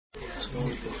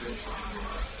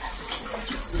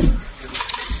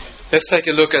Let's take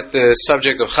a look at the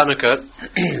subject of Chanukah,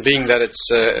 being that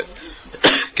it's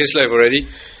Kislev already.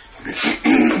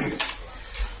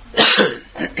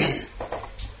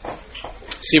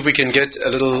 See if we can get a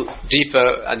little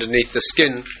deeper underneath the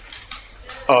skin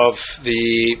of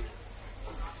the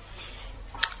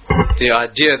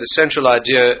idea, the central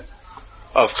idea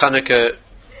of Chanukah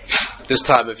this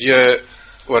time of year,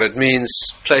 what it means,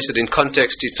 place it in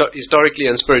context historically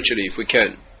and spiritually if we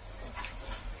can.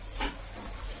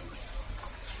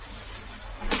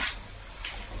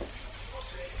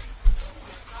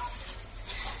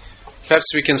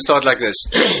 Perhaps we can start like this.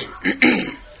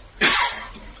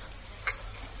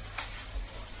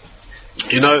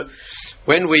 You know,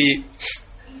 when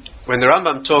the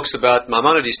Rambam talks about,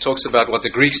 Maimonides talks about what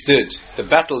the Greeks did, the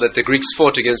battle that the Greeks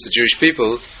fought against the Jewish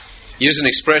people, he used an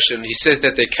expression, he says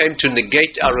that they came to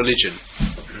negate our religion.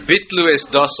 Bitlu es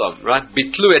dasam, right?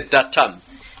 Bitlu et datam.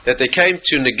 That they came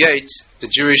to negate the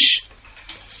Jewish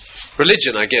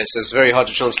religion, I guess. It's very hard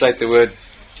to translate the word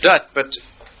dat, but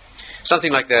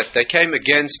something like that. They came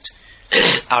against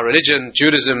our religion,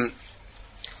 Judaism.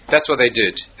 That's what they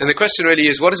did. And the question really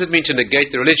is, what does it mean to negate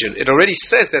the religion? It already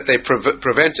says that they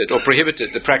prevented or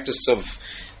prohibited the practice of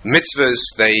mitzvahs.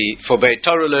 They forbade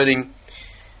Torah learning.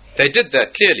 They did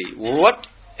that clearly. What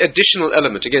additional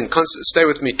element? Again, stay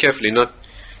with me carefully. Not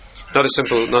a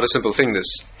simple thing. This.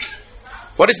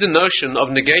 What is the notion of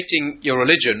negating your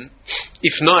religion,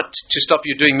 if not to stop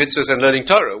you doing mitzvahs and learning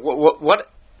Torah? What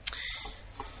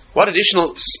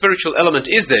additional spiritual element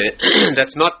is there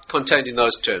that's not contained in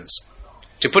those terms?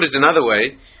 To put it another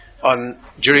way,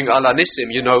 during Ala Nisim,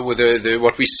 you know, with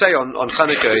what we say on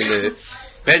Chanukah in the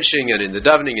benching and in the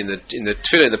davening, in the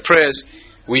tefillah, in the prayers,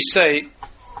 we say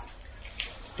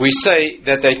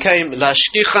that they came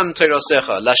lashkicham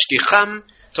torasecha, lashkicham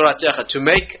toratecha, to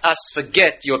make us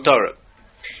forget your Torah.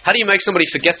 How do you make somebody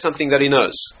forget something that he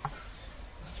knows?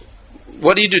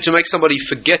 What do you do to make somebody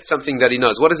forget something that he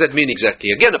knows? What does that mean exactly?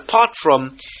 Again, apart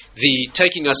from the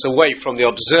taking us away from the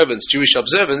observance, Jewish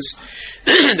observance,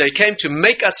 they came to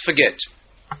make us forget.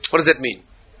 What does that mean?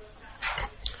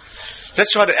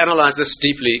 Let's try to analyze this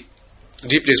deeply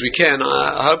as we can.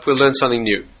 I hope we'll learn something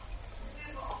new.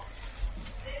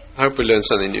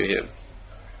 Here.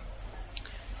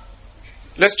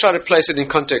 Let's try to place it in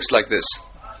context like this.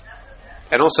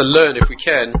 And also learn, if we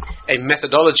can, a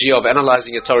methodology of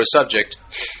analyzing a Torah subject,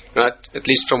 right? At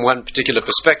least from one particular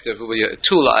perspective, will be a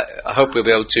tool I hope we'll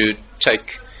be able to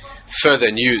take further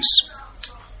and use.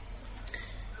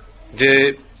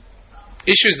 The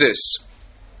issue is this.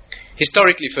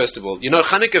 Historically, first of all, you know,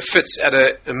 Chanukah fits at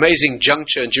an amazing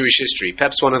juncture in Jewish history,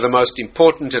 perhaps one of the most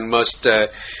important and most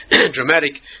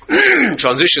dramatic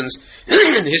transitions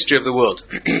in the history of the world.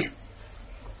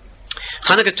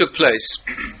 Chanukah took place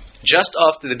just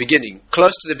after the beginning,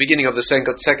 close to the beginning of the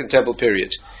Second Temple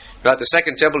period. Right, the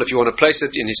Second Temple, if you want to place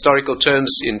it in historical terms,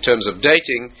 in terms of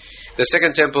dating, the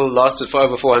Second Temple lasted for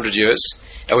over 400 years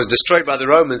and was destroyed by the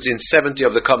Romans in 70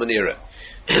 of the Common Era.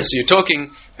 So you're talking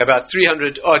about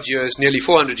 300 odd years, nearly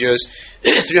 400 years,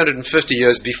 350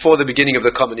 years before the beginning of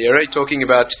the Common Era. You're talking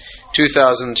about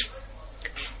 2,350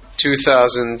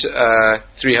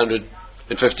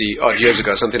 odd years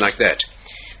ago, something like that.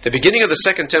 The beginning of the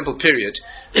Second Temple period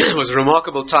was a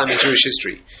remarkable time in Jewish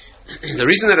history. The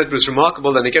reason that it was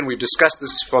remarkable, and again we've discussed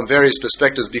this from various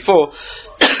perspectives before,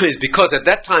 is because at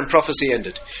that time prophecy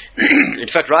ended. In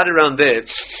fact, right around there,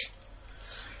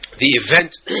 the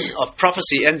event of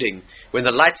prophecy ending, when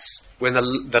the light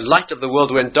of the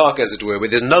world went dark, as it were, where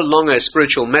there's no longer a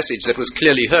spiritual message that was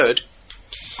clearly heard,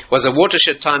 was a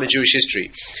watershed time in Jewish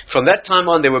history. From that time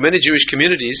on, there were many Jewish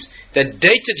communities that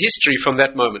dated history from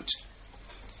that moment.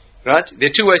 Right? There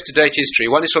are two ways to date history.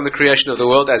 One is from the creation of the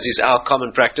world, as is our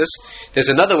common practice. There's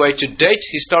another way to date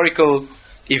historical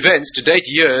events, to date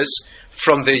years,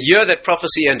 from the year that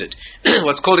prophecy ended.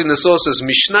 What's called in the sources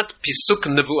Mishnat Pisuk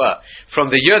Nevuah,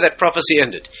 from the year that prophecy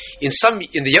ended. In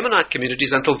the Yemenite communities,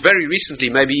 until very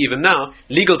recently, maybe even now,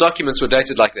 legal documents were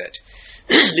dated like that.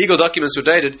 Legal documents were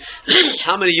dated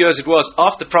how many years it was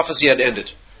after prophecy had ended.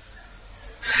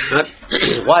 Right?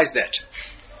 Why is that?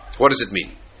 What does it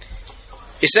mean?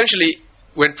 Essentially,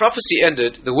 when prophecy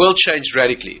ended, the world changed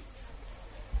radically.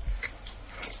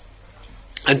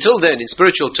 Until then, in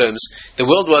spiritual terms, the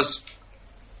world was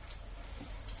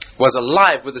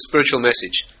alive with the spiritual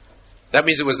message. That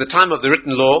means it was the time of the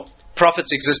written law.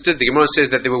 Prophets existed. The Gemara says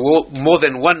that there were more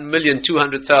than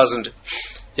 1,200,000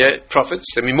 prophets.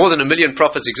 I mean, more than 1 million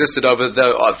prophets existed over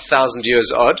the 1,000 years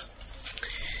odd.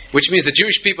 Which means the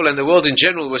Jewish people and the world in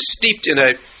general were steeped in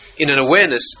in an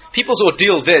awareness, people's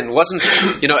ordeal then wasn't,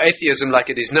 atheism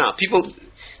like it is now.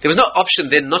 There was no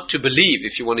option then not to believe,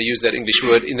 if you want to use that English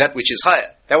word, in that which is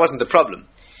higher. That wasn't the problem.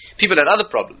 People had other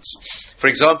problems. For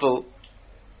example,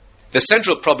 the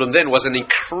central problem then was an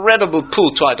incredible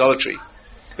pull to idolatry,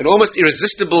 an almost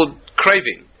irresistible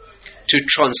craving to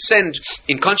transcend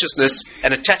in consciousness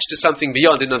and attach to something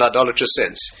beyond in an idolatrous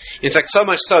sense. In fact, so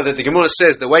much so that the Gemara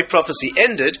says the way prophecy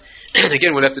ended, and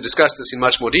again we'll have to discuss this in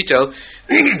much more detail,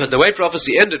 but the way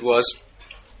prophecy ended was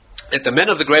that the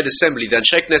men of the Great Assembly, the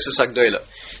Anshe Knesset Agdola,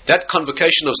 that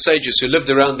convocation of sages who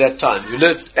lived around that time, who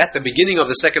lived at the beginning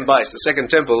of the second Bais, the second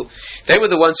temple, they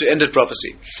were the ones who ended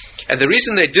prophecy. And the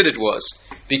reason they did it was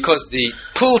because the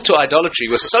pull to idolatry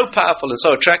was so powerful and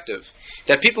so attractive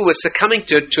that people were succumbing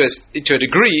to it to a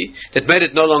degree that made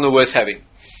it no longer worth having.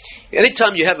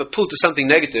 Anytime you have a pull to something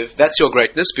negative, that's your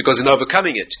greatness, because in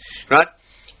overcoming it, right,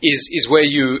 is where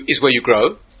you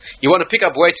grow. You want to pick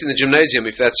up weights in the gymnasium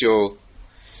if that's your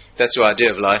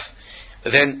idea of life.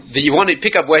 Then you want to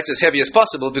pick up weights as heavy as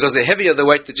possible, because the heavier the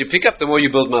weight that you pick up, the more you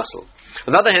build muscle.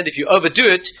 On the other hand, if you overdo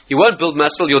it, you won't build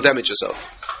muscle, you'll damage yourself.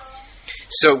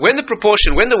 So when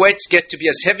the weights get to be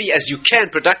as heavy as you can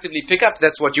productively pick up,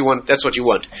 that's what you want.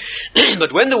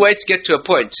 But when the weights get to a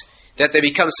point that they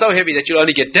become so heavy that you'll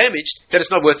only get damaged, then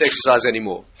it's not worth exercise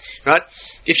anymore. Right?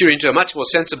 If you're into a much more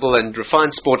sensible and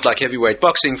refined sport like heavyweight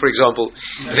boxing, for example,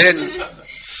 then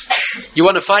you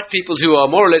want to fight people who are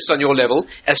more or less on your level,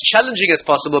 as challenging as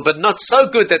possible, but not so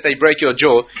good that they break your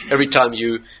jaw every time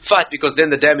you fight, because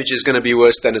then the damage is going to be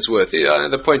worse than it's worth.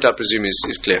 The point, I presume,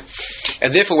 is clear.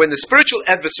 And therefore, when the spiritual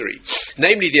adversary,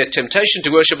 namely their temptation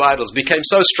to worship idols, became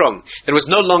so strong that it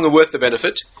was no longer worth the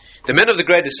benefit, the men of the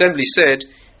Great Assembly said,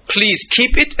 please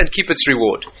keep it and keep its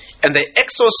reward. And they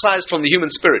exorcised from the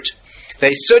human spirit.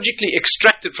 They surgically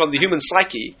extracted from the human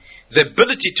psyche the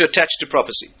ability to attach to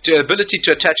prophecy, the ability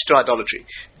to attach to idolatry,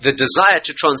 the desire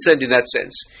to transcend in that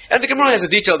sense. And the Gemara has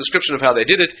a detailed description of how they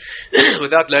did it.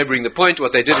 Without labouring the point,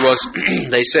 what they did was,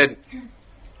 they said,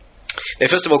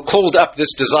 they first of all called up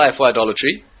this desire for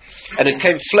idolatry, and it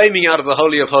came flaming out of the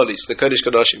Holy of Holies, the Kodesh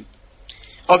Kodashim.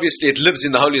 Obviously, it lives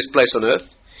in the holiest place on earth,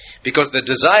 because the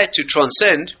desire to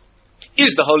transcend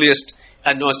is the holiest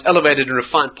and most elevated and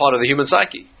refined part of the human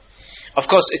psyche. Of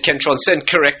course, it can transcend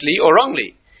correctly or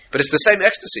wrongly, but it's the same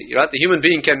ecstasy, right? The human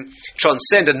being can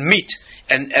transcend and meet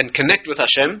and connect with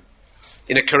Hashem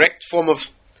in a correct form of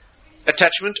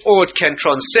attachment, or it can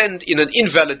transcend in an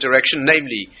invalid direction,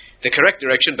 namely the correct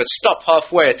direction, but stop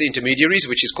halfway at the intermediaries,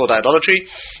 which is called idolatry,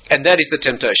 and that is the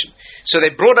temptation. So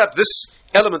they brought up this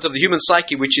element of the human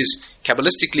psyche, which is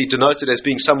Kabbalistically denoted as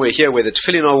being somewhere here where the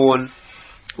tefillin are worn,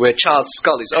 where a child's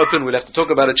skull is open. We'll have to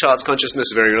talk about a child's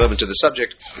consciousness, very relevant to the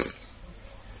subject.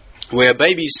 Where a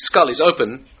baby's skull is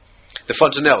open, the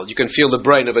fontanelle, you can feel the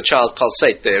brain of a child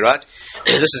pulsate there, right?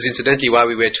 This is incidentally why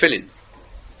we wear tefillin.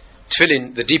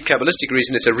 Tefillin, the deep Kabbalistic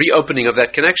reason, it's a reopening of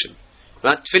that connection.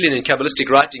 Right? Tefillin in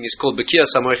Kabbalistic writing is called Bekia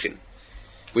Samochin,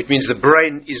 which means the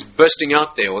brain is bursting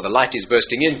out there, or the light is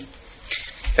bursting in.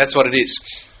 That's what it is.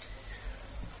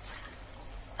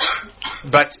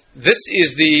 But this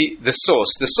is the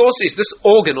source. The source is this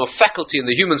organ or faculty in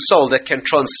the human soul that can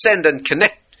transcend and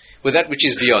connect with that which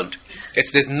is beyond.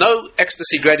 There's no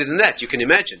ecstasy greater than that, you can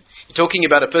imagine. You're talking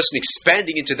about a person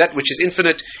expanding into that which is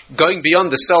infinite, going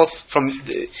beyond the self,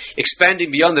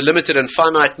 expanding beyond the limited and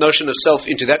finite notion of self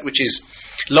into that which is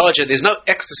larger. There's no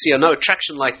ecstasy or no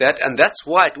attraction like that, and that's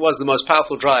why it was the most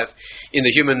powerful drive in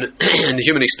the human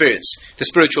experience. The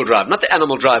spiritual drive, not the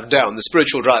animal drive down, the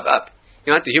spiritual drive up.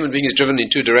 You know, the human being is driven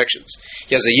in two directions.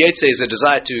 He has a yetzer, is a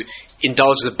desire to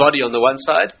indulge the body on the one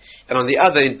side, and on the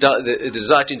other, the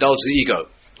desire to indulge the ego,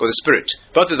 or the spirit.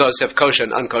 Both of those have kosher and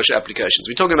unkosher applications.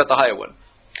 We're talking about the higher one.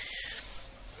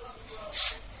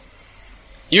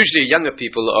 Usually younger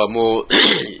people are more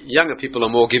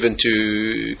given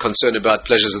to concern about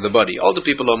pleasures of the body. Older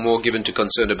people are more given to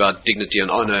concern about dignity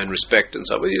and honor and respect and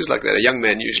so on. It's like that. A young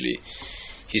man usually,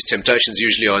 his temptations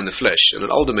usually are in the flesh, and an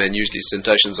older man usually his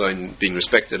temptations are in being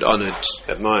respected, honored,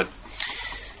 admired.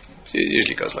 So it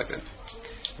usually goes like that.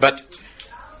 But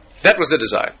that was the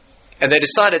desire. And they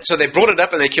decided, so they brought it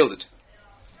up and they killed it.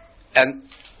 And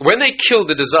when they killed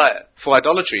the desire for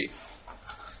idolatry,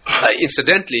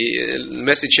 incidentally, a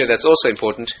message here that's also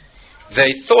important,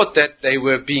 they thought that they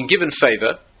were being given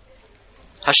favor.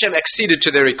 Hashem acceded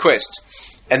to their request.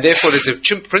 And therefore there's a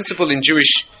principle in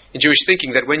Jewish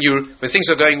thinking that when things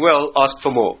are going well, ask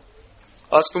for more.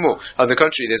 Ask for more. On the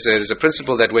contrary, there's a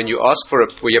principle that when you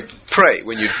when you pray,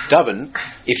 when you daven,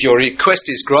 if your request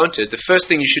is granted, the first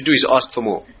thing you should do is ask for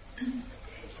more.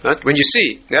 Right? When you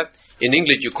see, In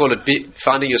English, you call it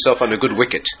finding yourself on a good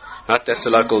wicket. Right? That's a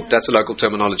local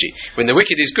terminology. When the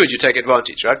wicket is good, you take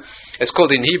advantage. Right? It's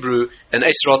called in Hebrew an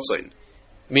eis rotzoin.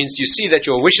 Means you see that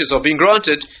your wishes are being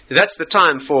granted. That's the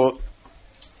time for.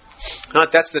 Right?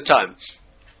 That's the time.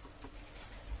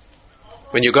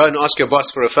 When you go and ask your boss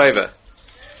for a favor,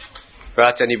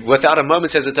 right, and without a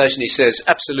moment's hesitation he says,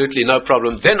 absolutely no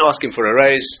problem, then ask him for a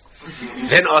raise,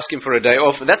 then ask him for a day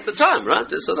off. That's the time, right?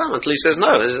 That's the time until he says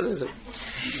no.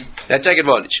 They take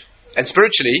advantage. And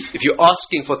spiritually, if you're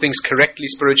asking for things correctly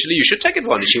spiritually, you should take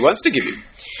advantage. He wants to give you.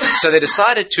 So they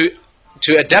decided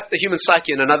to adapt the human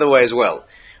psyche in another way as well.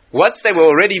 Once they were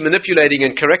already manipulating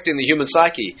and correcting the human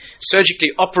psyche,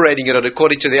 surgically operating it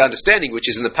according to their understanding, which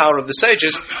is in the power of the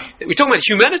sages, we're talking about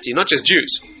humanity, not just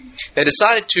Jews. They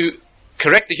decided to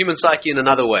correct the human psyche in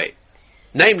another way.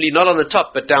 Namely, not on the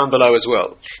top, but down below as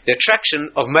well. The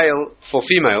attraction of male for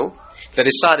female, they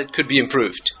decided could be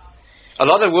improved. A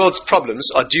lot of the world's problems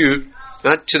are due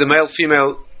to the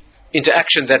male-female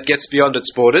interaction that gets beyond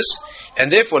its borders,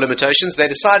 and therefore limitations. They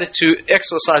decided to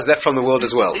exorcise that from the world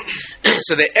as well.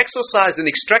 So they exorcised and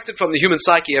extracted from the human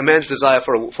psyche a man's desire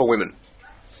for women.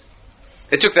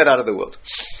 They took that out of the world,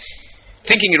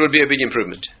 thinking it would be a big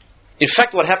improvement. In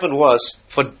fact, what happened was,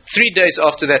 for 3 days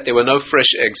after that, there were no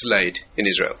fresh eggs laid in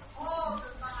Israel.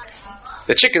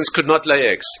 The chickens could not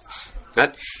lay eggs,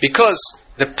 right? Because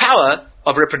the power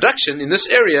of reproduction in this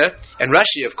area, and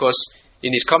Rashi, of course,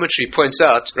 in his commentary points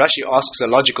out, Rashi asks a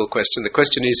logical question. The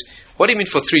question is, what do you mean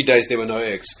for 3 days there were no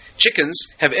eggs? Chickens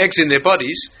have eggs in their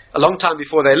bodies a long time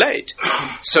before they laid.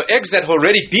 So eggs that have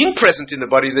already been present in the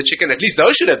body of the chicken, at least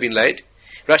those should have been laid.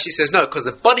 Rashi says no, because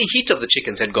the body heat of the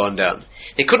chickens had gone down.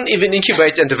 They couldn't even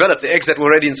incubate and develop the eggs that were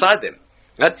already inside them.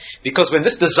 Right? Because when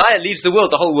this desire leaves the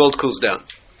world, the whole world cools down.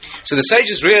 So the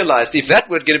sages realized if that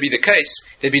were going to be the case,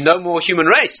 there'd be no more human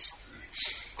race.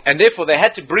 And therefore they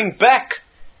had to bring back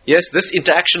this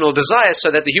interactional desire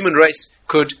so that the human race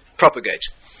could propagate.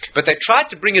 But they tried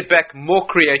to bring it back more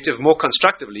creative, more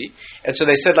constructively, and so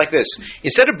they said like this: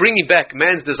 instead of bringing back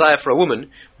man's desire for a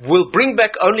woman, we'll bring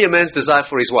back only a man's desire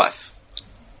for his wife.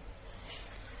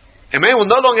 A man will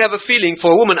no longer have a feeling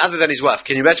for a woman other than his wife.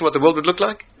 Can you imagine what the world would look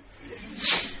like?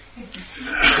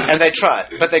 And they tried.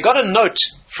 But they got a note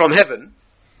from heaven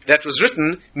that was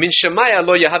written, Min Shemaya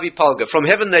lo yahavi palga. From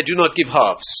heaven they do not give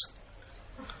halves.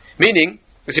 Meaning,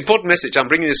 it's an important message, I'm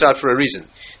bringing this out for a reason.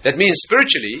 That means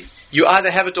spiritually, you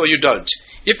either have it or you don't.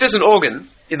 If there's an organ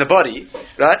in the body,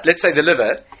 right, let's say the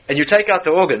liver, and you take out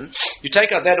the organ, you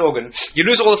take out that organ, you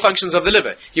lose all the functions of the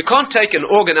liver. You can't take an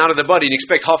organ out of the body and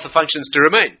expect half the functions to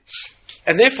remain.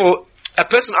 And therefore, a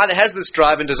person either has this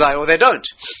drive and desire or they don't.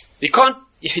 You can't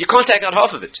take out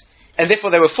half of it. And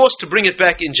therefore they were forced to bring it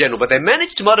back in general. But they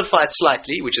managed to modify it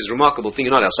slightly, which is a remarkable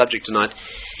thing, not our subject tonight,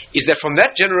 is that from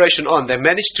that generation on, they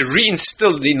managed to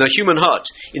reinstill in the human heart,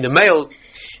 in the male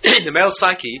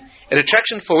psyche, an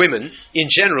attraction for women in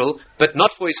general, but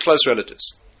not for his close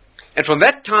relatives. And from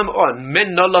that time on,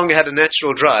 men no longer had a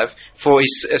natural drive for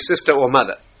his sister or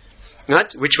mother, right?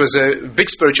 Which was a big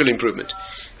spiritual improvement.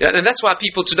 Yeah, and that's why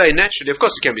people today naturally, of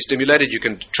course it can be stimulated, you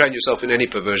can train yourself in any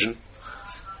perversion.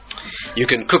 You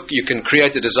can cook, you can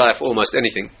create a desire for almost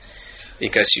anything,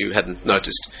 in case you hadn't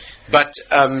noticed. But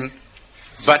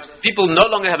people no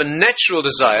longer have a natural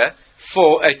desire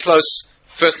for a close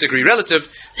first-degree relative.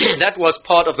 That was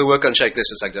part of the work on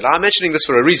shakeness and Sagdala. I'm mentioning this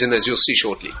for a reason, as you'll see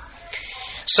shortly.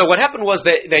 So what happened was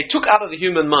they took out of the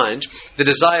human mind the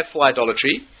desire for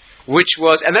idolatry, which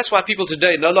was, and that's why people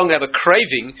today no longer have a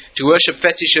craving to worship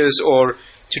fetishes or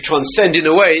to transcend in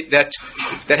a way that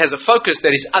has a focus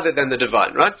that is other than the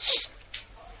divine, right?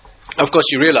 Of course,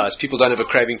 you realize people don't have a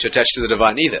craving to attach to the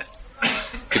divine either.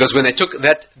 Because when they took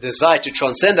that desire to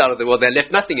transcend out of the world, they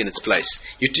left nothing in its place.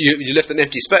 You left an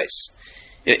empty space.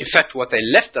 In fact, what they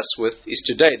left us with is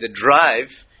today the drive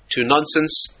to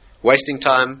nonsense, wasting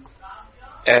time,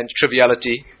 and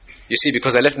triviality. You see,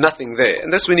 because they left nothing there.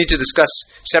 And this we need to discuss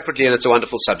separately, and it's a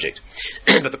wonderful subject.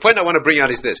 But the point I want to bring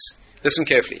out is this. Listen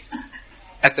carefully.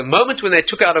 At the moment when they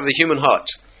took out of the human heart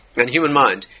and human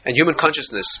mind and human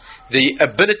consciousness the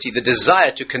ability, the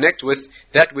desire to connect with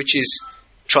that which is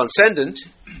transcendent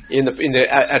in the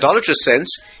idolatrous sense,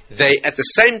 they at the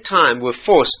same time were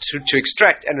forced to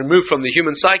extract and remove from the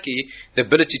human psyche the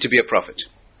ability to be a prophet.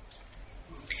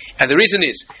 And the reason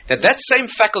is that same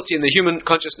faculty in the human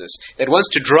consciousness that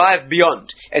wants to drive beyond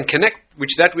and connect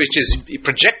that which is,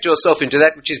 project yourself into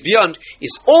that which is beyond,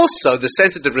 is also the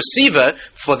sensitive receiver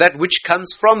for that which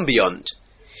comes from beyond.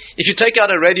 If you take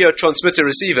out a radio transmitter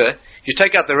receiver, you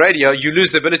take out the radio, you lose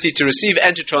the ability to receive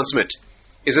and to transmit.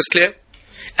 Is this clear?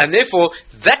 And therefore,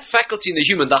 that faculty in the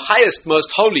human, the highest, most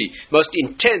holy, most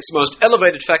intense, most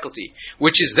elevated faculty,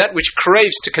 which is that which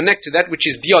craves to connect to that which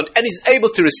is beyond, and is able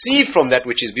to receive from that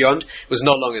which is beyond, was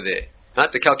no longer there.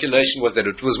 Right? The calculation was that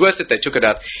it was worth it, they took it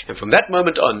out. And from that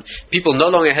moment on, people no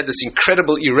longer had this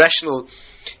incredible, irrational,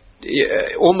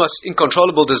 almost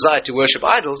incontrollable desire to worship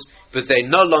idols, but they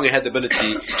no longer had the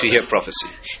ability to hear prophecy.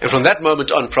 And from that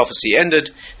moment on, prophecy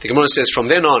ended. The Gemara says, from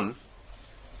then on,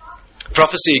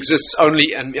 prophecy exists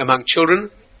only among children,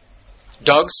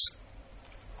 dogs,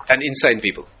 and insane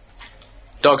people.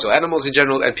 Dogs or animals in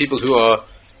general, and people who are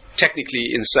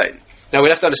technically insane. Now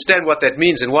we'll have to understand what that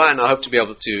means and why, and I hope to be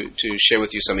able to share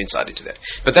with you some insight into that.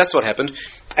 But that's what happened.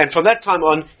 And from that time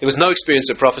on, there was no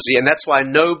experience of prophecy, and that's why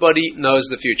nobody knows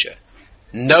the future.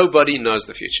 Nobody knows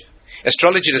the future.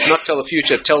 Astrology does not tell the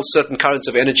future, it tells certain currents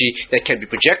of energy that can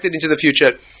be projected into the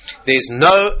future. There's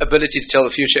no ability to tell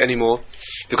the future anymore,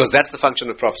 because that's the function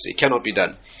of prophecy. It cannot be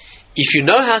done. If you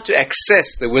know how to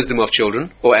access the wisdom of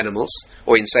children, or animals,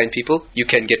 or insane people, you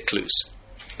can get clues.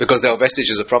 Because there are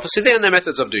vestiges of prophecy there, and there are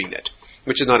methods of doing that,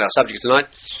 which is not our subject tonight.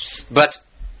 But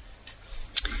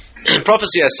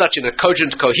prophecy as such, in a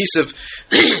cogent, cohesive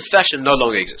fashion, no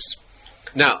longer exists.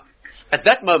 Now, at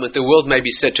that moment, the world may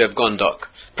be said to have gone dark.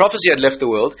 Prophecy had left the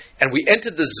world, and we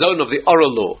entered the zone of the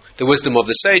oral law, the wisdom of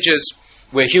the sages,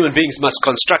 where human beings must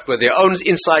construct with their own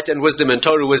insight and wisdom and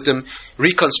Torah wisdom,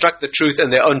 reconstruct the truth and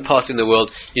their own path in the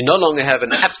world. You no longer have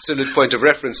an absolute point of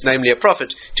reference, namely a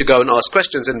prophet, to go and ask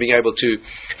questions and being able to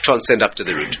transcend up to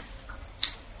the root.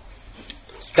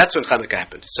 That's when Chanukah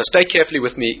happened. So stay carefully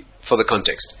with me for the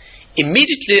context.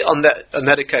 Immediately on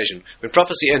that occasion, when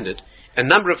prophecy ended, a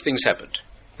number of things happened.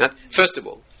 Now, first of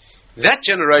all, that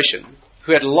generation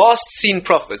who had last seen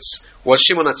prophets was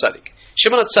Shimon HaTzadik.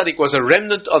 Shimon HaTzadik was a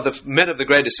remnant of the men of the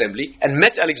Great Assembly and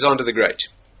met Alexander the Great.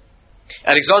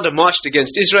 Alexander marched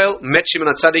against Israel, met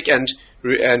Shimon HaTzadik and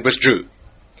withdrew.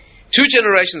 2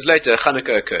 generations later,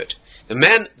 Chanukah occurred. The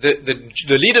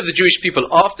leader of the Jewish people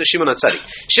after Shimon HaTzadik.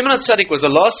 Shimon HaTzadik was the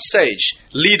last sage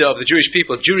leader of the Jewish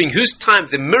people, during whose time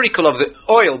the miracle of the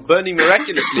oil burning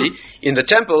miraculously in the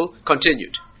temple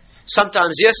continued.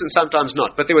 Sometimes yes and sometimes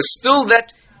not, but there was still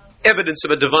that evidence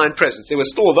of a divine presence. There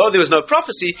was still, although there was no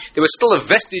prophecy, there was still a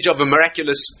vestige of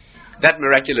miraculous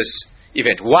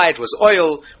event. Why it was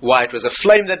oil, why it was a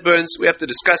flame that burns, we have to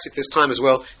discuss if there's time as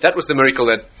well. That was the miracle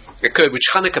that occurred, which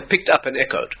Chanukah picked up and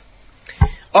echoed.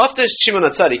 After Shimon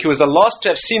HaTzadik, who was the last to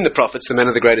have seen the prophets, the men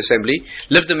of the Great Assembly,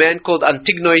 lived a man called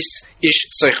Antignois ish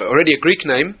Soicha, already a Greek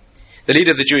name, the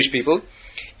leader of the Jewish people.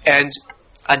 And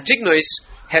Antignois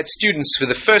had students who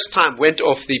for the first time went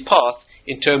off the path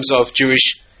in terms of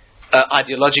Jewish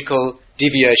ideological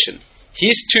deviation.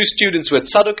 His 2 students were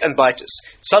Tzadok and Bais.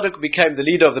 Tzadok became the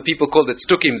leader of the people called the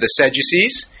Tzdukim, the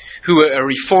Sadducees, who were a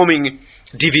reforming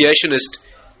deviationist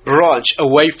branch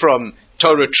away from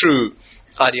Torah true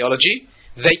ideology.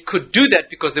 They could do that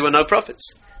because there were no prophets.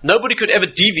 Nobody could ever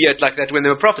deviate like that when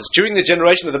there were prophets. During the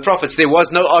generation of the prophets, there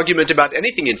was no argument about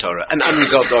anything in Torah, an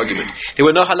unresolved argument. There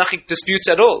were no halachic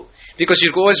disputes at all, because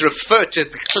you could always refer to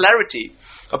the clarity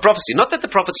of prophecy. Not that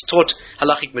the prophets taught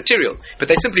halachic material, but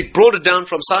they simply brought it down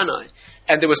from Sinai,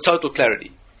 and there was total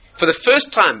clarity. For the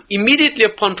first time, immediately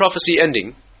upon prophecy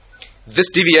ending, this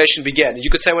deviation began. And you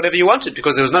could say whatever you wanted,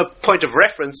 because there was no point of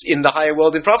reference in the higher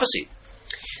world in prophecy.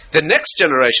 The next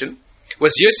generation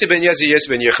was Yosef ben Yazi, Yosef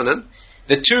ben Yochanan,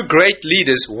 the 2 great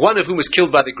leaders, one of whom was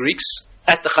killed by the Greeks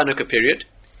at the Chanukah period.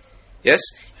 Yes?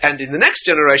 And in the next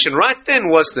generation, right then,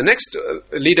 the next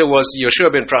leader was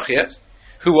Yoshua ben Prachia,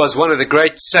 who was one of the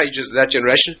great sages of that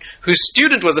generation, whose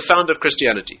student was the founder of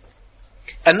Christianity.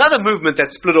 Another movement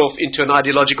that split off into an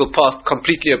ideological path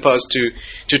completely opposed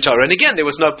to Torah. And again, there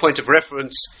was no point of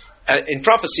reference in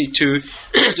prophecy to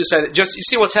say that. Just, you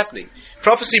see what's happening.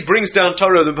 Prophecy brings down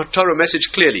the Torah message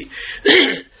clearly.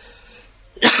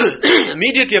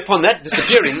 Immediately upon that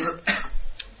disappearing,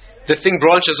 the thing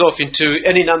branches off into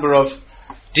any number of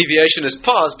deviationist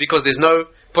paths, because there's no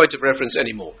point of reference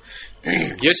anymore.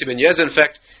 Yosef ben Yezer, in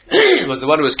fact, was the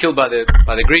one who was killed by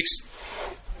the Greeks.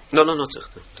 No.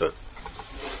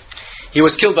 He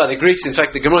was killed by the Greeks. In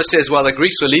fact, the Gemara says while the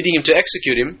Greeks were leading him to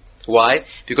execute him. Why?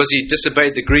 Because he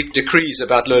disobeyed the Greek decrees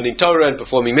about learning Torah and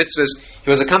performing mitzvahs. He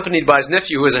was accompanied by his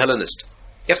nephew, who was a Hellenist.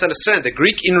 You have to understand, the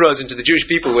Greek inroads into the Jewish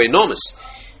people were enormous.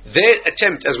 Their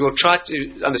attempt, as we'll try to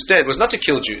understand, was not to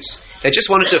kill Jews. They just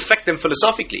wanted to affect them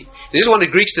philosophically. They just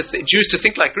wanted Jews to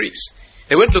think like Greeks.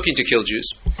 They weren't looking to kill Jews.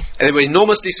 And they were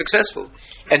enormously successful.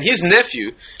 And his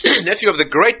nephew, nephew of the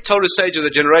great Torah sage of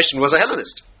the generation, was a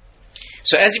Hellenist.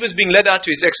 So as he was being led out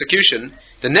to his execution,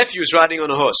 the nephew was riding on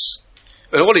a horse.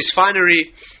 And all his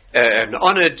finery, an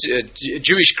honored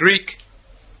Jewish Greek.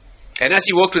 And as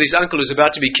he walked with his uncle who's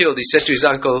about to be killed, he said to his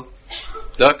uncle,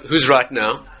 look, who's right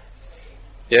now?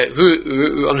 Yeah,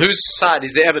 who on whose side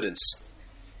is the evidence?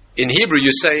 In Hebrew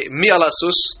you say, Mi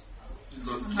alasus.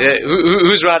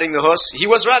 Who's riding the horse? He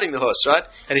was riding the horse, right?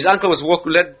 And his uncle was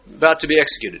about to be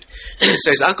executed. So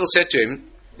his uncle said to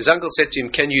him,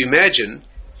 can you imagine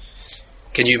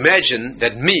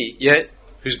that me,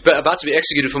 who's about to be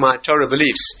executed for my Torah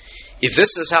beliefs, if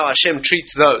this is how Hashem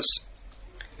treats those,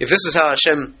 if this is how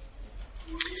Hashem,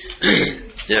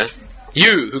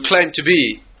 you who claim to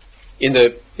be in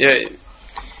the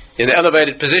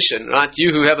elevated position, right?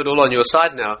 You who have it all on your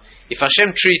side now, if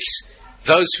Hashem treats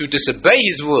those who disobey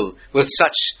His will with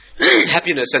such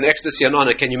happiness and ecstasy and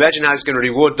honor, can you imagine how He's going to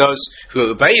reward those who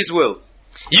obey His will?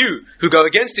 You who go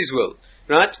against His will,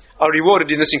 right, are rewarded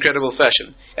in this incredible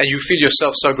fashion, and you feel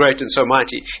yourself so great and so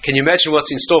mighty. Can you imagine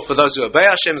what's in store for those who obey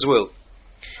Hashem's will?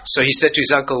 So he said to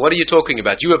his uncle, what are you talking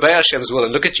about? You obey Hashem's will,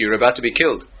 and look at you, you're about to be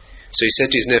killed. So he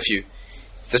said to his nephew,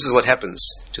 this is what happens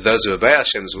to those who obey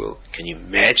Hashem's will. Can you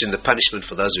imagine the punishment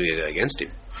for those who go against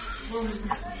Him?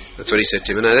 That's what he said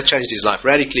to him, and that changed his life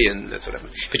radically, and that's what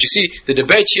happened. But you see, the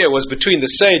debate here was between the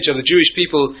sage of the Jewish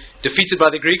people, defeated by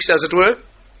the Greeks, as it were,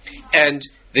 and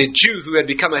the Jew who had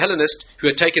become a Hellenist, who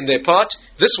had taken their part.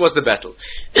 This was the battle.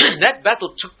 That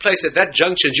battle took place at that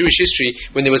juncture in Jewish history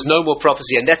when there was no more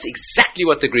prophecy, and that's exactly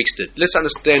what the Greeks did. Let's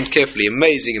understand carefully.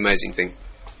 Amazing thing.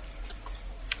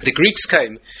 The Greeks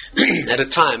came at a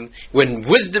time when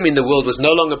wisdom in the world was no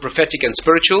longer prophetic and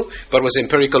spiritual, but was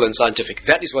empirical and scientific.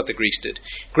 That is what the Greeks did.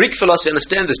 Greek philosophy,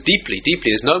 understand this deeply.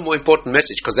 There's no more important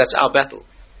message, because that's our battle.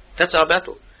 That's our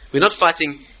battle. We're not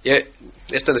fighting. You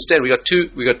have to understand. We got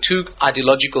two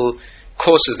ideological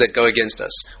courses that go against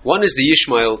us. One is the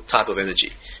Ishmael type of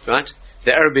energy, right?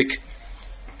 The Arabic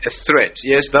threat.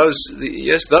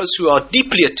 Those who are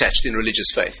deeply attached in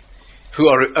religious faith, who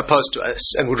are opposed to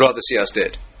us and would rather see us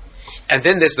dead. And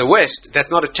then there's the West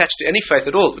that's not attached to any faith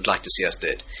at all, would like to see us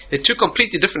dead. They're two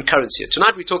completely different currents here.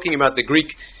 Tonight we're talking about the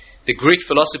Greek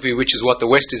philosophy, which is what the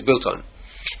West is built on.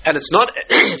 And it's not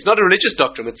a religious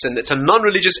doctrine. It's a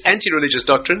non-religious, anti-religious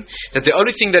doctrine. That the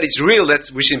only thing that is real,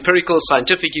 which is empirical,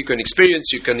 scientific, you can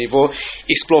experience, you can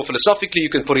explore philosophically,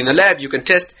 you can put in a lab, you can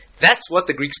test. That's what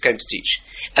the Greeks came to teach.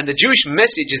 And the Jewish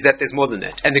message is that there's more than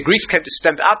that. And the Greeks came to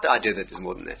stamp out the idea that there's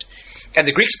more than that. And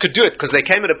the Greeks could do it because they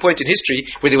came at a point in history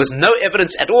where there was no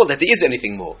evidence at all that there is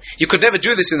anything more. You could never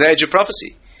do this in the age of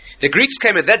prophecy. The Greeks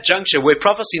came at that juncture where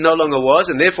prophecy no longer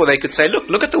was, and therefore they could say,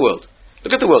 look at the world.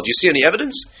 Look at the world. You see any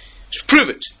evidence?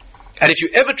 Prove it. And if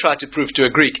you ever try to prove to a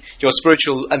Greek your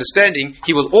spiritual understanding,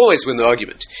 he will always win the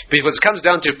argument. Because it comes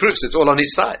down to proofs, it's all on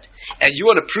his side. And you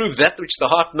want to prove that which the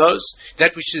heart knows,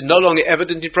 that which is no longer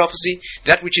evident in prophecy,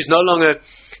 that which is no longer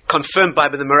confirmed by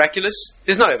the miraculous.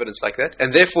 There's no evidence like that,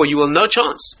 and therefore you will no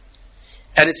chance.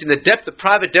 And it's in the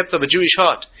private depth of a Jewish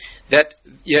heart that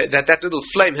little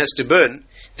flame has to burn,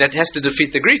 that has to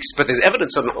defeat the Greeks. But there's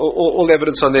evidence all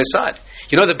evidence on their side.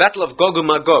 You know the battle of Gog and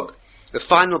Magog, the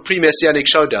final pre-messianic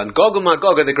showdown. Gog and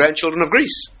Magog are the grandchildren of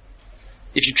Greece.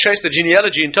 If you trace the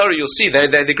genealogy in Torah, you'll see they're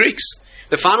the Greeks.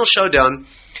 The final showdown.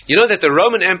 You know that the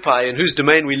Roman Empire, in whose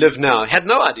domain we live now, had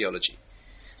no ideology.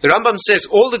 The Rambam says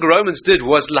all the Romans did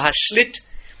was lahashlit.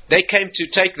 They came to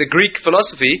take the Greek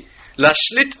philosophy,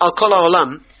 lahashlit al kol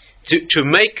ha'olam, to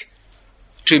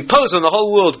impose on the whole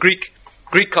world Greek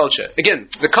culture. Again,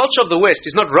 the culture of the West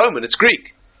is not Roman; it's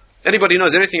Greek. Anybody who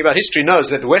knows anything about history knows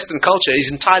that Western culture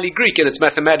is entirely Greek in its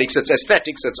mathematics, its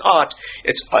aesthetics, its art,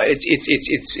 its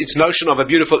notion of a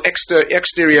beautiful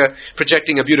exterior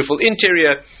projecting a beautiful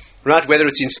interior. Right, whether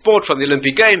it's in sport from the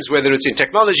Olympic Games, whether it's in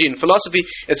technology and philosophy,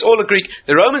 it's all a Greek.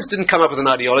 The Romans didn't come up with an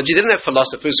ideology. They didn't have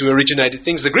philosophers who originated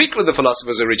things. The Greek were the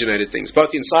philosophers who originated things,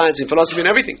 both in science, in philosophy, and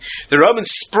everything. The Romans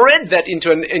spread that into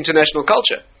an international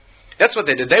culture. That's what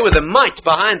they did. They were the might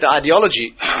behind the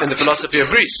ideology and the philosophy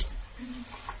of Greece.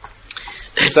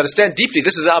 To understand deeply,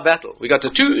 this is our battle. We got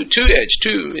the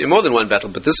more than one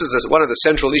battle, but this is one of the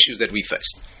central issues that we face.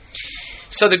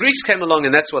 So the Greeks came along,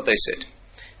 and that's what they said.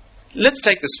 Let's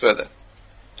take this further.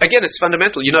 Again, it's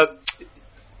fundamental. You know,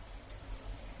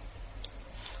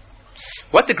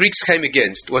 what the Greeks came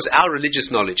against was our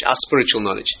religious knowledge, our spiritual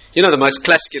knowledge. You know, the most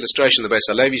classic illustration, the Bais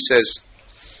says,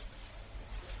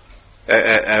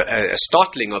 a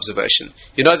startling observation.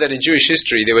 You know that in Jewish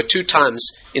history, there were two times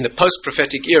in the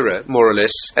post-prophetic era, more or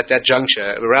less, at that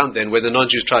juncture, around then, where the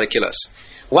non-Jews tried to kill us.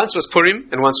 Once was Purim,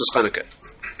 and once was Chanukah.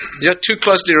 You know, two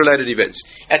closely related events.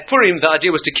 At Purim, the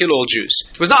idea was to kill all Jews.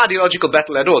 It was not an ideological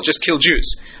battle at all, just kill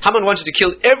Jews. Haman wanted to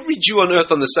kill every Jew on earth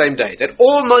on the same day, that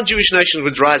all non-Jewish nations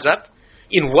would rise up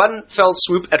in one fell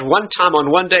swoop at one time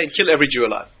on one day and kill every Jew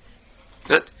alive.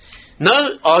 Right?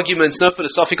 No arguments, no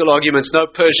philosophical arguments, no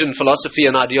Persian philosophy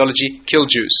and ideology. Kill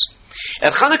Jews.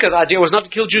 At Chanukah, the idea was not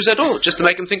to kill Jews at all, just to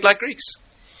make them think like Greeks.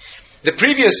 The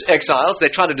previous exiles, they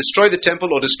tried to destroy the temple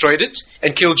or destroyed it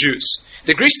and kill Jews.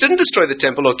 The Greeks didn't destroy the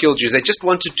temple or kill Jews. They just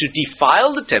wanted to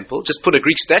defile the temple, just put a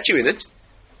Greek statue in it,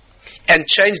 and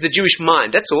change the Jewish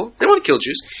mind. That's all. They didn't want to kill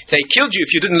Jews. They killed you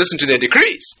if you didn't listen to their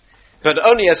decrees, but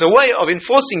only as a way of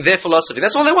enforcing their philosophy.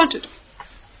 That's all they wanted.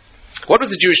 What was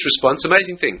the Jewish response?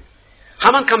 Amazing thing.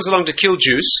 Haman comes along to kill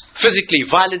Jews, physically,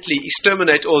 violently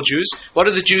exterminate all Jews. What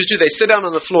do the Jews do? They sit down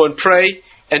on the floor and pray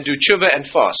and do tshuva and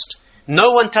fast.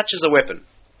 No one touches a weapon.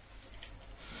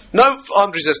 No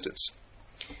armed resistance.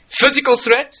 Physical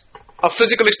threat of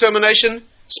physical extermination,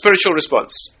 spiritual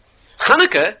response.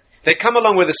 Chanukah, they come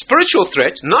along with a spiritual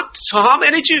threat, not to harm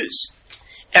any Jews.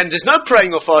 And there's no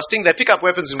praying or fasting. They pick up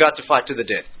weapons and go out to fight to the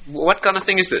death. What kind of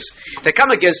thing is this? They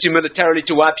come against you militarily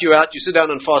to wipe you out. You sit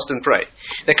down and fast and pray.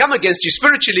 They come against you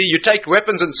spiritually. You take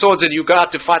weapons and swords and you go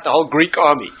out to fight the whole Greek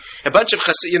army. A bunch of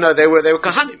they were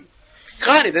Kohanim.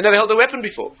 Kohanim. They never held a weapon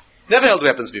before. Never held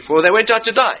weapons before. They went out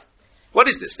to die. What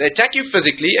is this? They attack you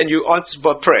physically and you answer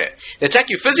by prayer. They attack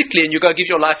you physically and you go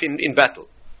give your life in battle.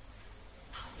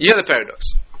 You hear the paradox.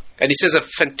 And he says a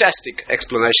fantastic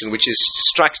explanation which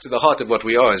strikes to the heart of what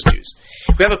we are as Jews.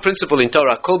 We have a principle in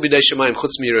Torah, Kol bidei shamayim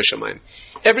chutz mi'yirei shamayim.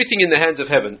 Everything in the hands of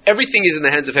heaven. Everything is in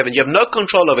the hands of heaven. You have no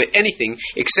control over anything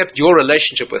except your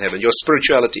relationship with heaven, your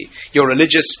spirituality, your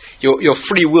religious, your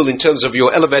free will in terms of your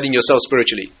elevating yourself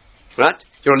spiritually. Right?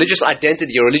 Your religious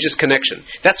identity, your religious connection.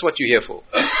 That's what you're here for.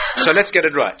 So let's get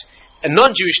it right. And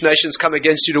non-Jewish nations come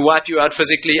against you to wipe you out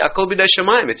physically. Akol b'nei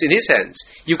shamayim. It's in his hands.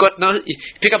 You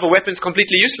pick up a weapon, it's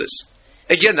completely useless.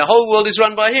 Again, the whole world is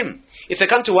run by him. If they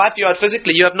come to wipe you out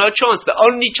physically, you have no chance. The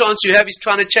only chance you have is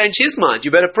trying to change his mind.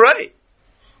 You better pray.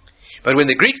 But when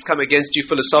the Greeks come against you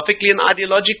philosophically and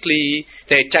ideologically,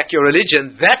 they attack your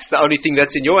religion. That's the only thing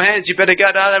that's in your hands. You better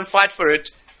go down and fight for it.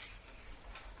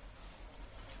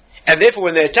 And therefore,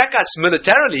 when they attack us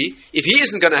militarily, if he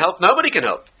isn't going to help, nobody can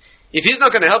help. If he's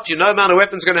not going to help you, no amount of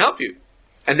weapons is going to help you.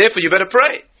 And therefore, you better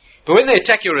pray. But when they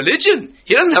attack your religion,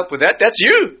 he doesn't help with that. That's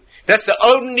you. That's the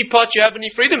only part you have any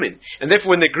freedom in. And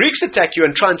therefore, when the Greeks attack you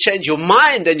and try and change your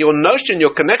mind and your notion,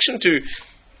 your connection to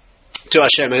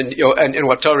Hashem and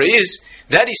what Torah is,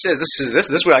 that he says, this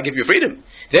is where I give you freedom.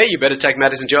 There you better take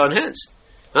matters into your own hands.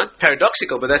 Right?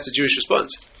 Paradoxical, but that's the Jewish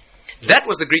response. That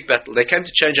was the Greek battle. They came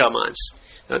to change our minds.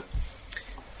 Right?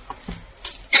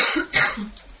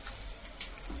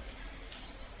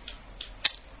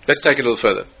 Let's take it a little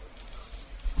further.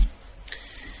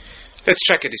 Let's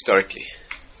track it historically.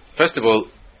 First of all,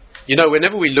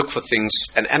 whenever we look for things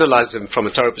and analyze them from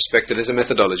a Torah perspective, there's a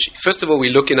methodology. First of all, we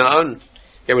look in our own.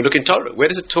 We look in Torah. Where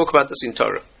does it talk about this in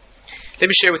Torah? Let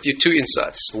me share with you two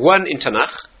insights. One in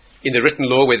Tanakh, in the written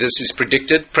law, where this is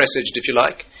predicted, presaged if you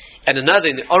like, and another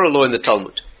in the oral law in the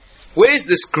Talmud. Where is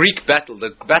this Greek battle,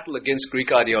 the battle against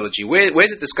Greek ideology? Where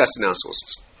is it discussed in our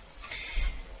sources?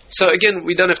 So again,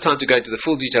 we don't have time to go into the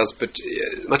full details, but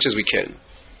much as we can.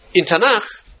 In Tanakh,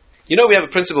 we have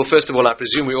a principle, first of all, I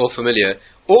presume we're all familiar.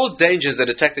 All dangers that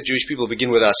attack the Jewish people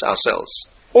begin with us ourselves.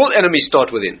 All enemies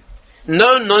start within.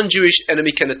 No non-Jewish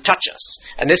enemy can touch us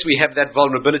unless we have that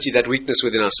vulnerability, that weakness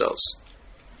within ourselves.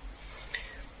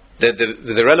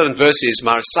 The relevant verse is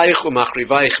Marsaich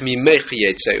u'machrivaich mimech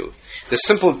yetzeu. The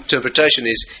simple interpretation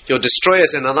is your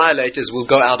destroyers and annihilators will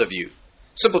go out of you.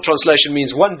 Simple translation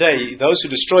means one day those who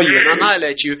destroy you and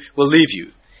annihilate you will leave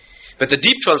you. But the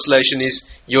deep translation is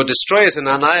your destroyers and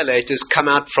annihilators come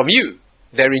out from you.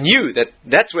 They're in you.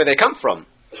 That's where they come from.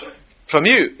 From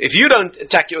you. If you don't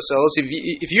attack yourselves,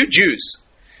 if you Jews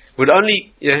would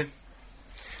only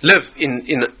live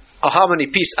in a harmony,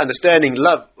 peace, understanding,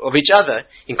 love of each other,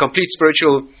 in complete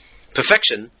spiritual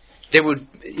perfection, there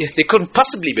couldn't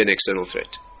possibly be an external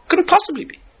threat. Couldn't possibly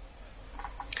be.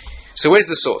 So where's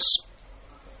the source?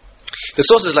 The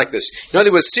source is like this. There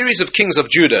were a series of kings of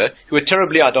Judah who were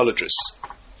terribly idolatrous.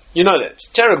 You know that.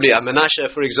 Terribly. Manasseh,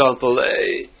 for example.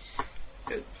 There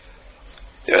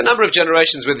were a number of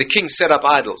generations where the kings set up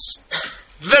idols.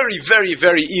 Very, very,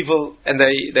 very evil, and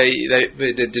they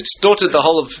distorted the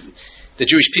whole of the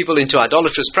Jewish people into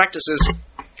idolatrous practices.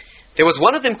 There was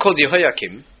one of them called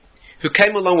Jehoiakim, who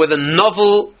came along with a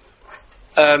novel,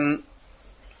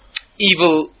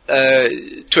 evil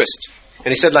twist. And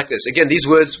he said like this. Again, these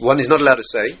words one is not allowed to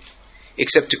say,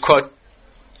 except to quote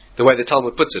the way the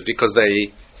Talmud puts it, because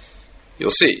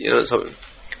you'll see.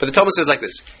 But the Talmud says like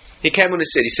this. He came on and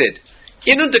said,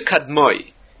 Inu de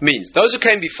kadmoi means, those who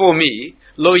came before me,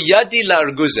 lo yadi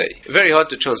larguze. Very hard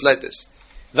to translate this.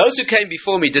 Those who came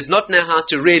before me did not know how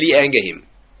to really anger him.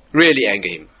 Really anger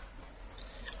him.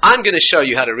 I'm going to show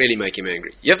you how to really make him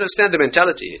angry. You have to understand the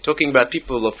mentality here, talking about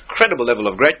people of credible level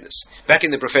of greatness, back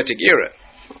in the prophetic era.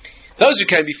 Those who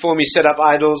came before me set up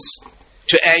idols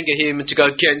to anger him and to go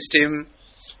against him.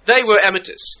 They were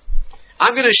amateurs.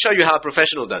 I'm going to show you how a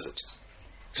professional does it.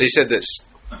 So he said this.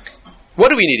 What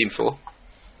do we need him for?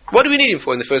 What do we need him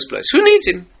for in the first place? Who needs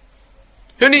him?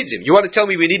 Who needs him? You want to tell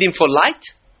me we need him for light?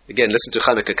 Again, listen to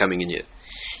Chanukah coming in here.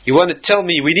 You want to tell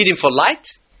me we need him for light?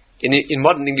 In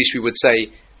modern English we would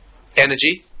say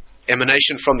energy,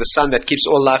 emanation from the sun that keeps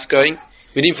all life going.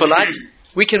 We need him for light?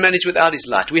 We can manage without his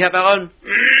light. We have our own.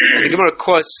 The Gemara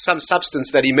quotes some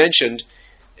substance that he mentioned.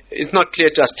 It's not clear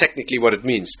to us technically what it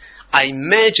means. I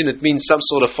imagine it means some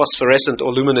sort of phosphorescent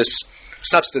or luminous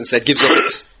substance that gives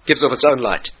off its own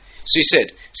light. So he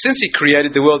said, since he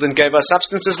created the world and gave us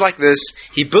substances like this,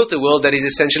 he built a world that is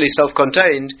essentially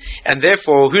self-contained, and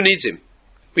therefore, who needs him?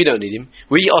 We don't need him.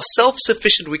 We are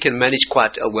self-sufficient. We can manage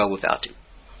quite well without him.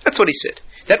 That's what he said.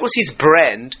 That was his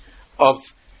brand of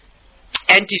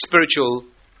anti-spiritual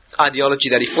ideology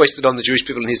that he foisted on the Jewish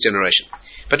people in his generation.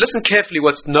 But listen carefully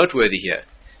what's noteworthy here.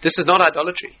 This is not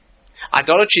idolatry.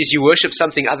 Idolatry is you worship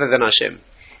something other than Hashem.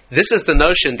 This is the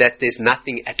notion that there's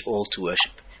nothing at all to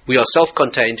worship. We are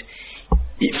self-contained,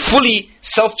 fully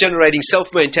self-generating,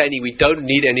 self-maintaining. We don't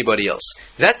need anybody else.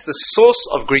 That's the source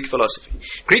of Greek philosophy.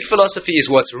 Greek philosophy is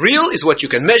what's real, is what you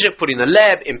can measure, put in a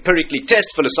lab, empirically test,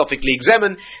 philosophically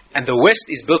examine, and the West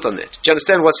is built on that. Do you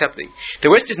understand what's happening? The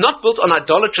West is not built on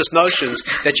idolatrous notions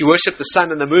that you worship the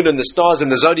sun and the moon and the stars and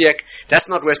the zodiac. That's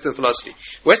not Western philosophy.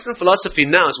 Western philosophy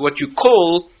now is what you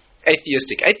call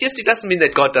atheistic. Atheistic doesn't mean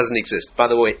that God doesn't exist. By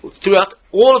the way, throughout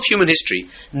all of human history,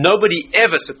 nobody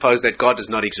ever supposed that God does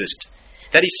not exist.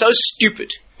 That is so stupid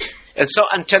and so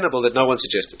untenable that no one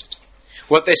suggested it.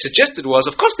 What they suggested was,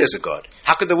 of course there's a God.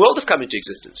 How could the world have come into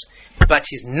existence? But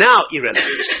he's now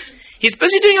irrelevant. He's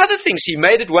busy doing other things. He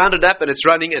made it, wound it up, and it's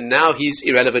running, and now he's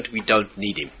irrelevant. We don't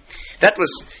need him. That was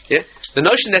the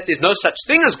notion that there's no such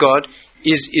thing as God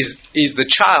is the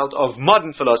child of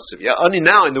modern philosophy. Only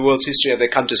now in the world's history have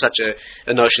they come to such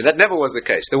a notion. That never was the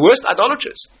case. The worst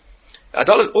idolaters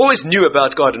always knew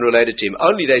about God and related to him.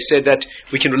 Only they said that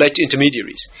we can relate to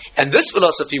intermediaries. And this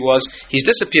philosophy was, he's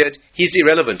disappeared, he's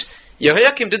irrelevant.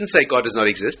 Yehoiakim didn't say God does not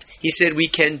exist. He said we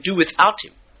can do without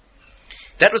him.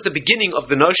 That was the beginning of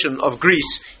the notion of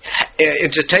Greece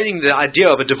entertaining the idea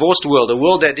of a divorced world, a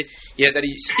world that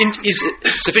is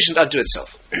sufficient unto itself.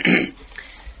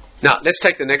 Now, let's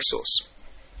take the next source.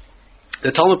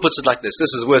 The Talmud puts it like this.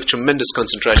 This is worth tremendous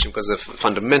concentration because of a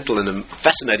fundamental and a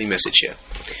fascinating message here.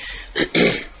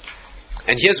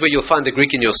 And here's where you'll find the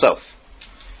Greek in yourself,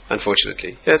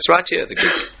 unfortunately. Yeah, it's right here, the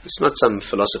Greek. It's not some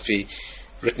philosophy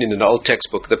written in an old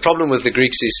textbook. The problem with the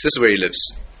Greeks is this is where he lives.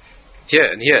 Here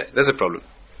and here, there's a problem.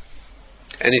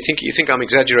 And you think I'm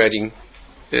exaggerating.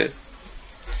 Yeah.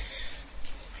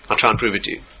 I'll try and prove it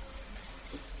to you.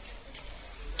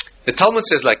 The Talmud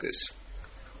says like this.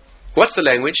 What's the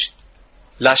language?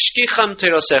 Lashkicham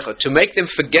terosecha, to make them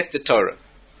forget the Torah.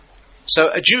 So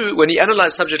a Jew, when he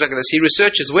analyzes a subject like this, he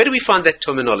researches, where do we find that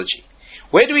terminology?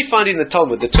 Where do we find in the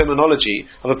Talmud the terminology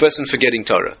of a person forgetting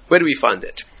Torah? Where do we find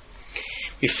that?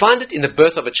 We find it in the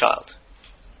birth of a child.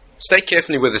 Stay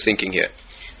carefully with the thinking here.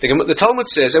 The Talmud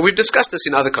says, and we've discussed this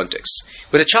in other contexts,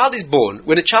 when a child is born,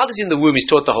 when a child is in the womb, he's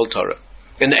taught the whole Torah.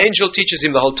 An angel teaches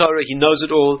him the whole Torah. He knows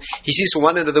it all. He sees from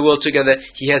one end of the world together.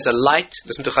 He has a light.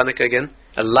 Listen to Chanukah again.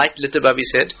 A light lit above his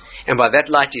head. And by that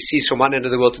light he sees from one end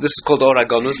of the world. This is called Or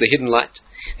HaGanuz, the hidden light.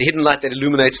 The hidden light that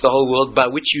illuminates the whole world, by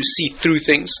which you see through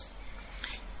things.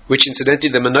 Which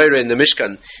incidentally the menorah in the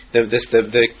Mishkan, the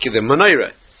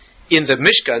menorah in the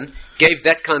Mishkan gave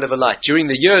that kind of a light. During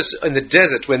the years in the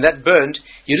desert when that burned,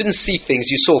 you didn't see things,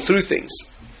 you saw through things.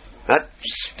 Right?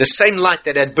 The same light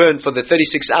that had burned for the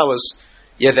 36 hours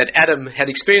that Adam had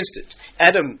experienced it.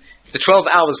 Adam, the 12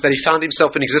 hours that he found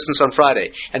himself in existence on Friday,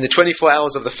 and the 24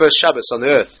 hours of the first Shabbos on the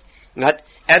earth, right?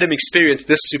 Adam experienced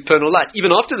this supernal light,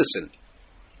 even after the sin.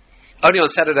 Only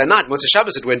on Saturday night, once the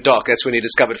Shabbos it went dark, that's when he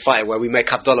discovered fire, where we make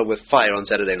Havdalah with fire on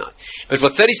Saturday night. But for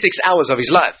 36 hours of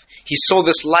his life, he saw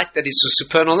this light that is a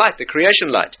supernal light, the creation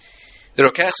light. The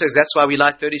Rokeach says that's why we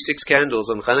light 36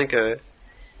 candles on Chanukah.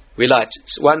 We light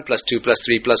 1 plus 2 plus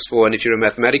 3 plus 4, and if you're a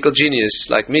mathematical genius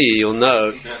like me, you'll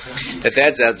know that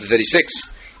adds out to 36.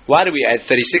 Why do we add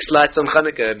 36 lights on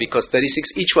Chanukah? Because 36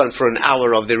 each one for an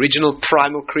hour of the original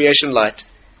primal creation light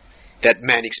that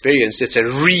man experienced. It's a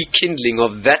rekindling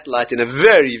of that light in a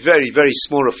very, very, very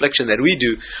small reflection that we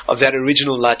do of that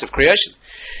original light of creation.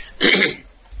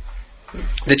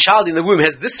 The child in the womb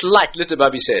has this light lit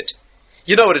above his head.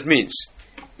 You know what it means.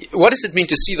 What does it mean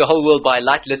to see the whole world by a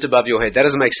light lit above your head? That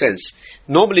doesn't make sense.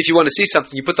 Normally, if you want to see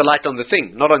something, you put the light on the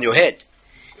thing, not on your head.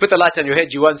 Put the light on your head,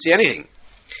 you won't see anything.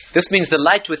 This means the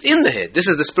light within the head. This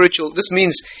is the spiritual. This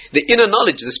means the inner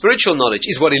knowledge, the spiritual knowledge,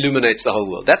 is what illuminates the whole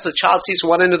world. That's the child sees from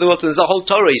one end of the world, and there's a whole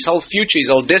Torah, his whole future, his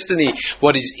whole destiny.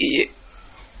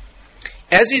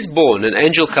 As he's born, an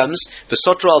angel comes,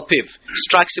 v'sotra al piv,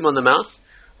 strikes him on the mouth,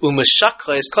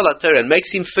 u'meshakha es kol haTorah, and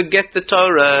makes him forget the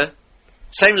Torah.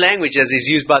 Same language as is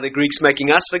used by the Greeks,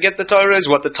 making us forget the Torah, is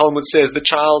what the Talmud says. The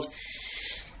child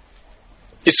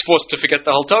is forced to forget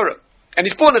the whole Torah. And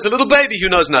he's born as a little baby who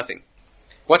knows nothing.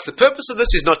 What's the purpose of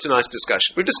this is not tonight's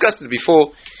discussion. We've discussed it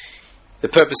before. The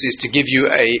purpose is to give you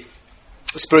a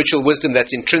spiritual wisdom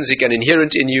that's intrinsic and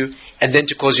inherent in you, and then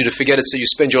to cause you to forget it, so you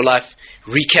spend your life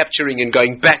recapturing and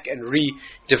going back and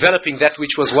redeveloping that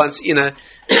which was once inner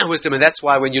wisdom. And that's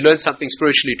why when you learn something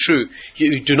spiritually true,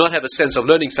 you do not have a sense of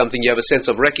learning something, you have a sense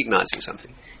of recognizing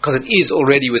something, because it is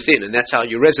already within, and that's how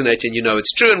you resonate and you know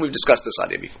it's true. And we've discussed this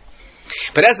idea before.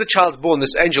 But as the child's born,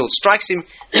 this angel strikes him,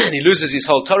 and he loses his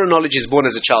whole Torah knowledge. He's born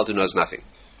as a child who knows nothing.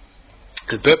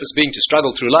 The purpose being to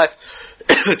struggle through life,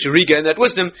 to regain that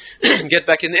wisdom, get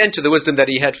back in the end to the wisdom that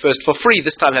he had first for free,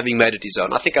 this time having made it his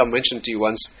own. I think I mentioned to you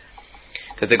once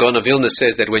that the Gaon of Vilna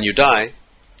says that when you die,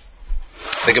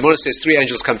 the Gemara says 3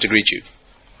 angels come to greet you.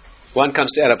 One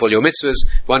comes to add up all your mitzvahs,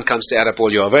 one comes to add up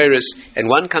all your averis, and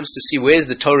one comes to see where's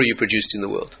the Torah you produced in the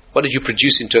world. What did you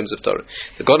produce in terms of Torah?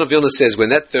 The Gaon of Vilna says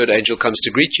when that 3rd angel comes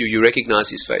to greet you, you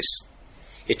recognize his face.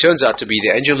 It turns out to be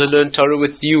the angel who learned Torah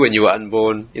with you when you were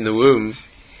unborn in the womb.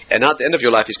 And now at the end of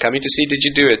your life, he's coming to see, did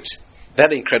you do it?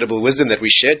 That incredible wisdom that we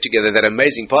shared together, that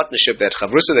amazing partnership, that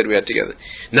chavrusa that we had together.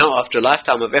 Now, after a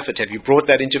lifetime of effort, have you brought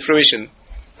that into fruition?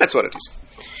 That's what it is.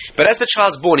 But as the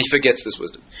child's born, he forgets this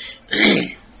wisdom.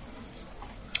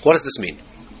 What does this mean?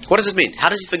 What does it mean? How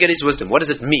does he forget his wisdom? What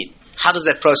does it mean? How does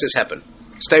that process happen?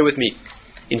 Stay with me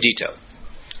in detail.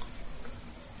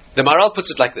 The Maharal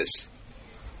puts it like this.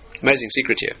 Amazing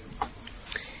secret here.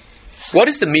 What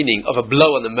is the meaning of a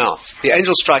blow on the mouth? The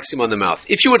angel strikes him on the mouth.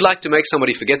 If you would like to make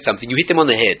somebody forget something, you hit them on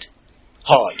the head.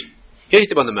 Hard. You hit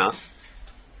them on the mouth.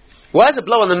 Why is a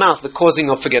blow on the mouth the causing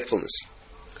of forgetfulness?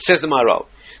 Says the Maharal.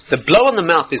 The blow on the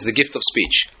mouth is the gift of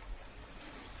speech.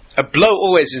 A blow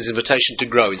always is an invitation to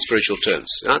grow in spiritual terms.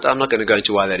 Right? I'm not going to go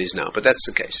into why that is now, but that's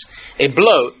the case. A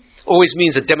blow always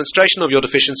means a demonstration of your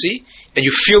deficiency, and you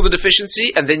feel the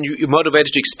deficiency, and then you're motivated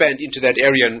to expand into that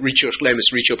area and reach your shlemus,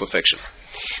 reach your perfection.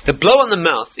 The blow on the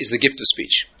mouth is the gift of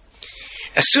speech.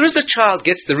 As soon as the child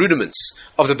gets the rudiments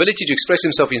of the ability to express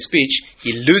himself in speech,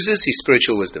 he loses his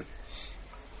spiritual wisdom.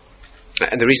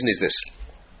 And the reason is this.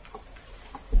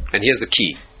 And here's the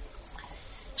key.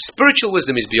 Spiritual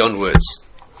wisdom is beyond words.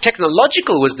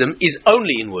 Technological wisdom is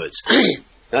only in words.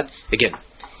 Right? Again,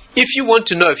 if you want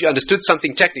to know if you understood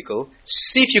something technical,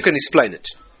 see if you can explain it.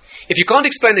 If you can't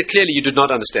explain it clearly, you did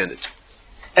not understand it.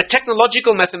 A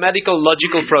technological, mathematical,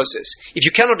 logical process. If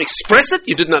you cannot express it,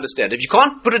 you didn't understand it. If you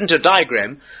can't put it into a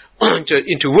diagram,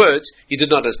 into words, you did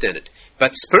not understand it.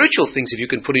 But spiritual things, if you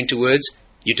can put into words,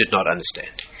 you did not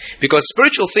understand. Because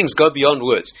spiritual things go beyond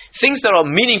words. Things that are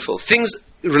meaningful, things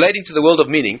relating to the world of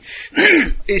meaning,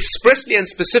 expressly and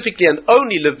specifically and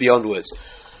only live beyond words.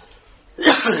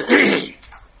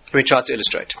 Let me try to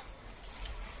illustrate.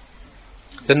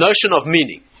 The notion of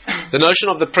meaning, the notion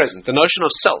of the present, the notion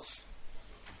of self,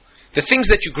 the things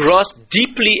that you grasp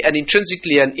deeply and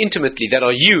intrinsically and intimately that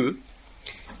are you,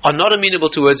 are not amenable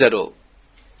to words at all.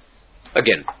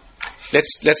 Again,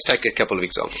 let's take a couple of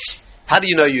examples. How do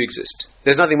you know you exist?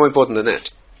 There's nothing more important than that.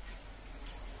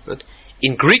 Right?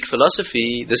 In Greek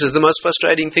philosophy, this is the most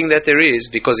frustrating thing that there is,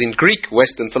 because in Greek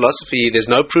Western philosophy, there's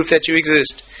no proof that you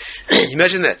exist.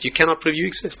 Imagine that. You cannot prove you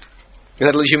exist. Isn't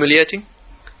that a little humiliating?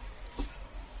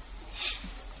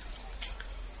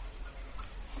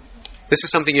 This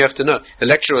is something you have to know. A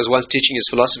lecturer was once teaching his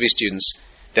philosophy students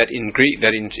that in Greek,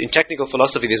 that in technical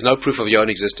philosophy, there's no proof of your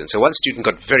own existence. So one student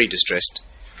got very distressed,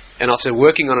 and after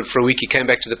working on it for a week, he came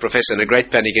back to the professor in a great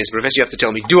panic. He said, "Professor, you have to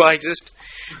tell me, do I exist?"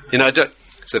 I don't.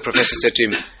 So the professor said to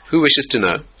him, "Who wishes to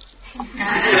know?"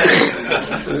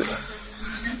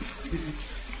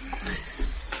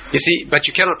 You see, but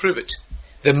you cannot prove it.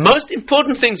 The most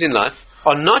important things in life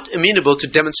are not amenable to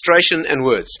demonstration and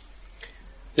words.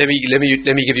 Let me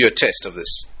give you a test of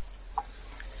this.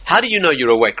 How do you know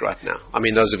you're awake right now? I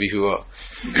mean, those of you who are.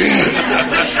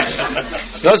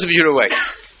 Those of you who are awake.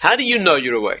 How do you know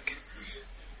you're awake?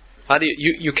 How do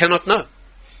you cannot know.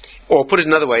 Or put it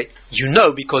another way, you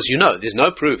know because you know. There's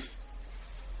no proof.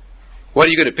 What are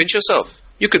you going to pinch yourself?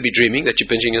 You could be dreaming that you're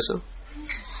pinching yourself.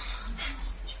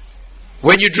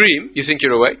 When you dream, you think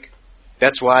you're awake.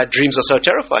 That's why dreams are so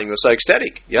terrifying or so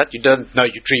ecstatic. Yeah? You don't know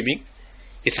you're dreaming.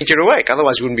 You think you're awake,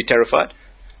 otherwise you wouldn't be terrified.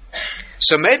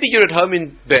 So maybe you're at home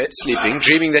in bed, sleeping,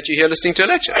 dreaming that you're here listening to a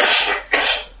lecture.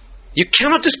 You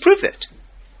cannot disprove that.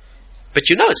 But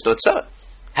you know it's not so.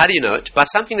 How do you know it? By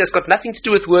something that's got nothing to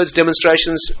do with words,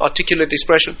 demonstrations, articulate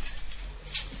expression.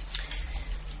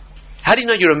 How do you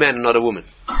know you're a man and not a woman?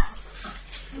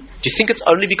 Do you think it's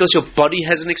only because your body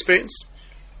has an experience?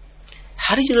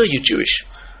 How do you know you're Jewish?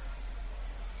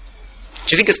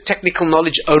 Do you think it's technical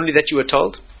knowledge only that you were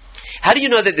told? How do you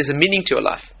know that there's a meaning to your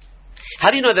life?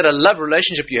 How do you know that a love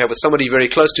relationship you have with somebody very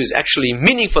close to is actually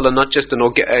meaningful and not just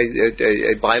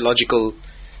a biological,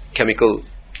 chemical?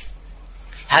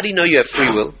 How do you know you have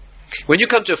free will? When you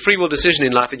come to a free will decision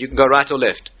in life and you can go right or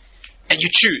left, and you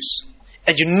choose,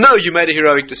 and you know you made a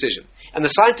heroic decision, and the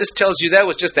scientist tells you that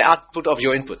was just the output of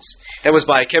your inputs. That was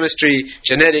biochemistry,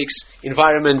 genetics,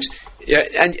 environment,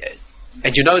 and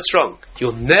you know it's wrong.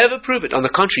 You'll never prove it. On the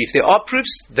contrary, if there are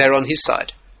proofs, they're on his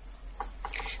side.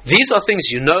 These are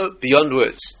things you know beyond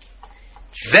words.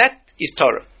 That is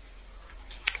Torah.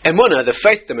 Emuna, the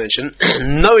faith dimension,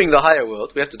 knowing the higher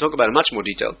world, we have to talk about it in much more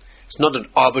detail. It's not an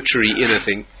arbitrary inner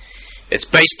thing. It's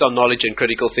based on knowledge and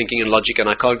critical thinking and logic, and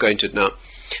I can't go into it now.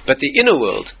 But the inner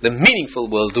world, the meaningful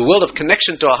world, the world of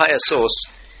connection to a higher source,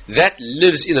 that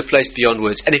lives in a place beyond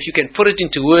words. And if you can put it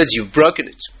into words, you've broken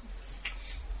it.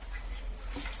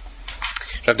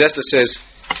 Rav Dessler says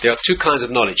there are two kinds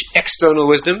of knowledge. External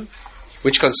wisdom,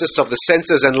 which consists of the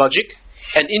senses and logic,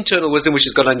 and internal wisdom, which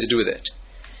has got nothing to do with that.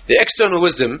 The external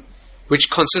wisdom, which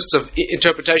consists of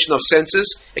interpretation of senses,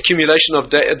 accumulation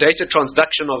of data,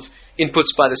 transduction of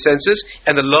inputs by the senses,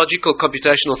 and the logical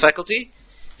computational faculty,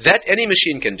 that any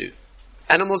machine can do.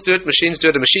 Animals do it, machines do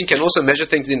it. A machine can also measure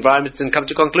things in the environment and come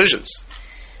to conclusions.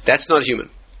 That's not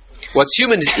human. What's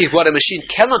human is what a machine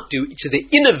cannot do. It's the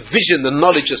inner vision, the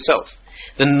knowledge of self,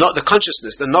 the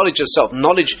consciousness, the knowledge of self,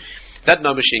 knowledge that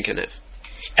no machine can have.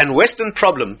 And Western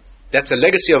problem, that's a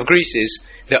legacy of Greece, is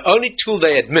the only tool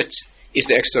they admit is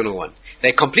the external one.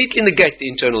 They completely negate the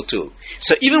internal tool.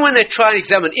 So even when they try and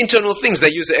examine internal things, they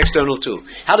use the external tool.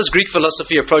 How does Greek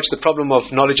philosophy approach the problem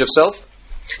of knowledge of self?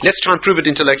 Let's try and prove it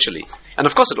intellectually. And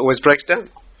of course it always breaks down.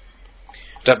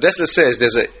 Rav Dessler says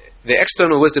the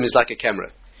external wisdom is like a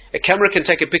camera. A camera can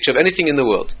take a picture of anything in the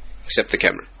world except the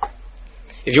camera.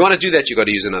 If you want to do that, you've got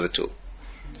to use another tool.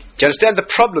 Do you understand the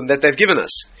problem that they've given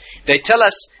us? They tell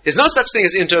us there's no such thing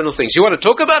as internal things. You want to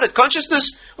talk about it? Consciousness?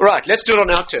 All right, let's do it on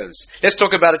our terms. Let's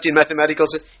talk about it in mathematical.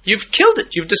 You've killed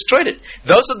it. You've destroyed it.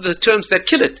 Those are the terms that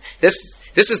kill it.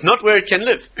 This is not where it can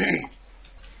live.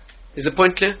 Is the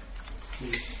point clear?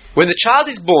 When the child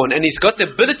is born and he's got the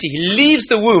ability, he leaves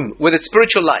the womb with its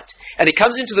spiritual light and he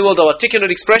comes into the world of articulate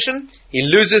expression, he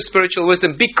loses spiritual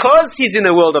wisdom because he's in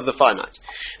a world of the finite.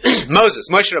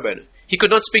 Moshe Rabbeinu, he could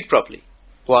not speak properly.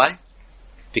 Why?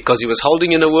 Because he was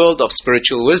holding in a world of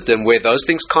spiritual wisdom where those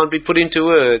things can't be put into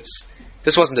words.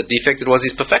 This wasn't a defect, it was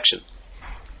his perfection.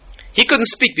 He couldn't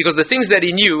speak because the things that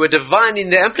he knew were divine in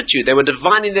their amplitude, they were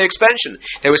divine in their expansion,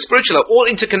 they were spiritual, they were all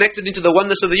interconnected into the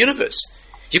oneness of the universe.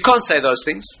 You can't say those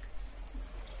things.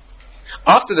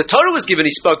 After the Torah was given,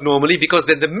 he spoke normally because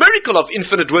then the miracle of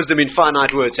infinite wisdom in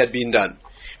finite words had been done.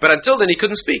 But until then, he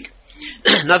couldn't speak.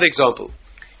 Another example.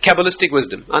 Kabbalistic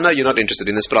wisdom. I know you're not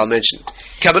interested in this, but I'll mention it.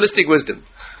 Kabbalistic wisdom.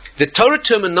 The Torah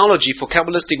terminology for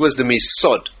Kabbalistic wisdom is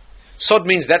Sod. Sod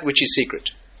means that which is secret.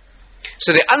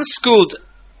 So the unschooled,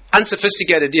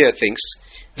 unsophisticated ear thinks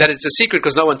that it's a secret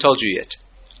because no one told you yet.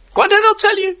 One day they'll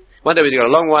tell you. One day when you've got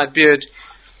a long white beard,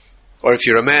 or if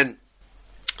you're a man,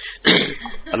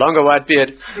 a longer white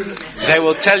beard, they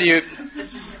will tell you.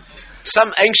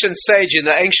 Some ancient sage in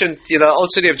the ancient,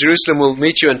 old city of Jerusalem will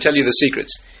meet you and tell you the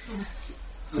secrets.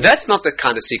 That's not the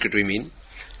kind of secret we mean.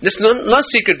 This is not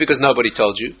secret because nobody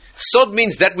told you. Sod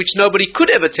means that which nobody could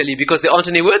ever tell you because there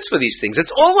aren't any words for these things.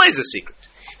 It's always a secret.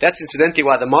 That's incidentally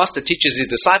why the master teaches his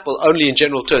disciple only in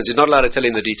general terms. He's not allowed to tell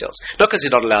him the details. Not because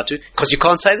he's not allowed to, because you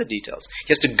can't say the details.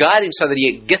 He has to guide him so that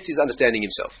he gets his understanding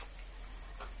himself.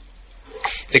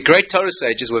 The great Torah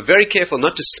sages were very careful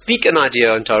not to speak an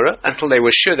idea in Torah until they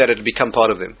were sure that it would become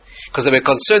part of them. Because they were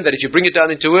concerned that if you bring it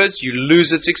down into words, you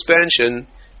lose its expansion.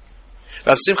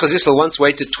 Rav Simcha Zissel once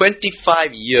waited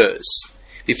 25 years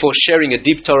before sharing a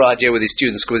deep Torah idea with his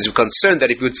students because he was concerned that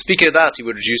if he would speak it out, he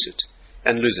would reduce it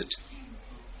and lose it.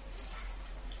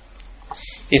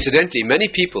 Incidentally, many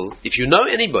people, if you know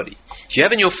anybody, if you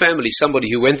have in your family somebody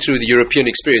who went through the European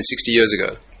experience 60 years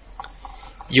ago,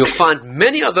 you'll find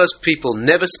many of those people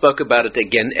never spoke about it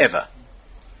again, ever.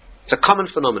 It's a common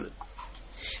phenomenon.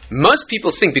 Most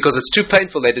people think because it's too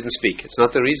painful they didn't speak. It's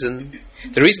not the reason.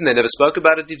 The reason they never spoke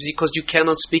about it is because you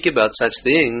cannot speak about such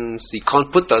things. You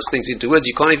can't put those things into words.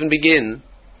 You can't even begin.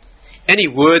 Any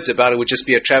words about it would just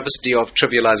be a travesty of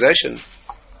trivialization.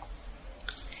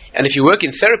 And if you work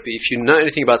in therapy, if you know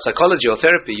anything about psychology or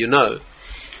therapy, you know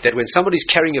that when somebody's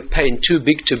carrying a pain too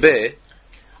big to bear,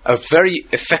 a very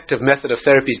effective method of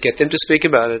therapy is get them to speak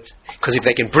about it. Because if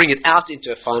they can bring it out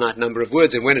into a finite number of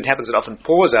words, and when it happens it often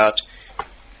pours out,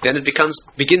 then it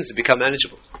begins to become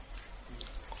manageable.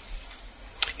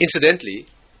 Incidentally,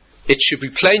 it should be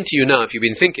plain to you now, if you've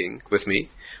been thinking with me,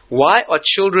 why are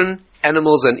children,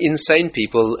 animals, and insane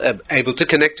people able to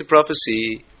connect to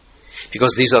prophecy?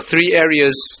 Because these are three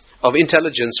areas of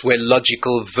intelligence where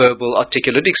logical, verbal,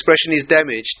 articulate expression is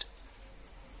damaged.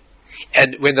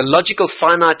 And when the logical,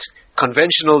 finite,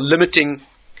 conventional, limiting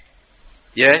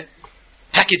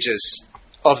packages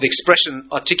of the expression,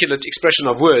 articulate expression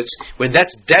of words, when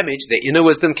that's damaged, the inner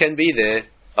wisdom can be there.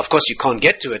 Of course, you can't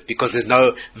get to it because there's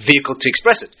no vehicle to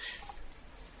express it.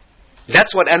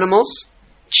 That's what animals,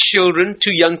 children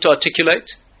too young to articulate,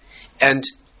 and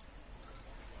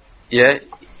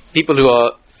people who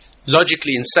are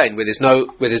logically insane, where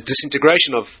there's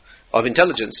disintegration of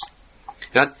intelligence.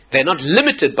 They're not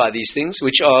limited by these things,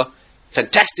 which are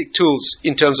fantastic tools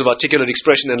in terms of articulate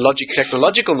expression and logic,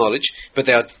 technological knowledge, but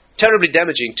they are terribly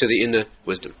damaging to the inner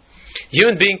wisdom.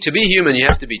 Human being, to be human, you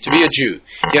have to be a Jew.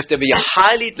 You have to be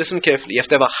listen carefully, you have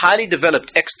to have a highly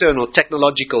developed external,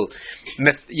 technological,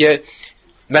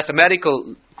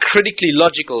 mathematical, critically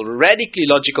logical, radically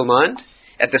logical mind.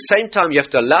 At the same time, you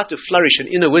have to allow to flourish an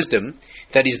inner wisdom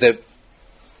that is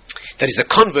the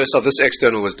converse of this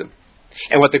external wisdom.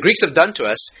 And what the Greeks have done to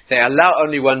us, they allow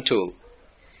only one tool.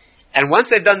 And once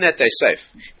they've done that, they're safe.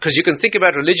 Because you can think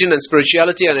about religion and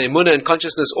spirituality and emunah and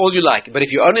consciousness all you like, but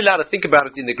if you're only allowed to think about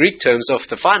it in the Greek terms of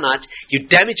the finite, you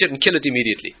damage it and kill it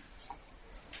immediately.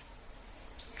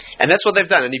 And that's what they've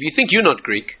done. And if you think you're not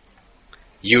Greek,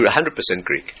 you're 100%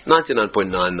 Greek.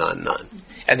 99.999.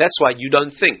 And that's why you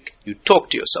don't think. You talk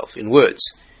to yourself in words.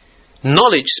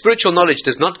 Knowledge, spiritual knowledge,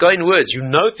 does not go in words. You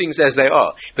know things as they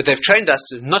are. But they've trained us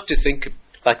not to think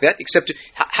like that, except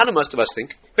how do most of us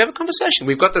think? We have a conversation.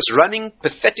 We've got this running,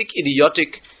 pathetic,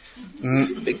 idiotic,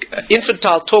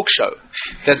 infantile talk show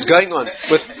that's going on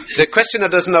with the questioner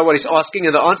doesn't know what he's asking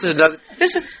and the answer doesn't.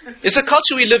 It's a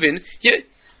culture we live in.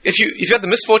 If you have the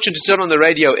misfortune to turn on the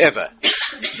radio ever,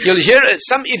 you'll hear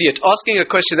some idiot asking a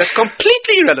question that's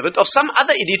completely irrelevant of some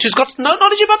other idiot who's got no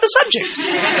knowledge about the subject.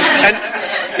 And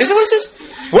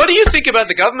what do you think about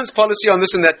the government's policy on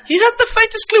this and that? He had the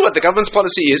faintest clue what the government's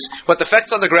policy is, what the facts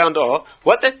on the ground are,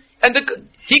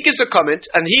 he gives a comment,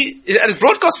 and it's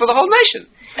broadcast for the whole nation,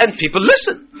 and people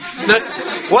listen.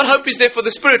 Now, what hope is there for the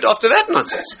spirit after that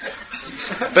nonsense?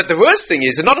 But the worst thing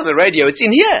is, not on the radio, it's in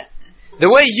here. The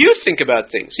way you think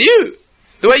about things,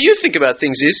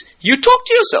 is you talk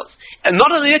to yourself. And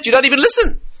not only that, you don't even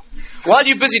listen. While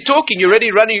you're busy talking, you're already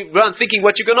running around thinking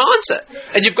what you're going to answer.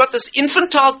 And you've got this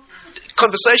infantile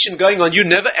conversation going on, you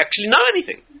never actually know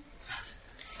anything.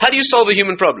 How do you solve a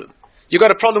human problem? You've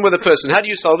got a problem with a person, how do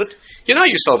you solve it? You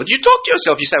solve it. You talk to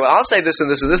yourself, you say, well, I'll say this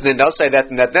and this and this, and then they'll say that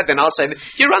and that, then I'll say that.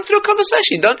 You run through a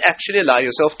conversation, you don't actually allow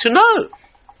yourself to know.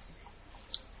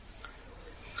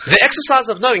 The exercise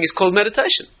of knowing is called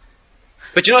meditation.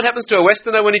 But you know what happens to a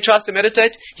Westerner when he tries to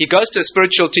meditate? He goes to a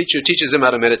spiritual teacher who teaches him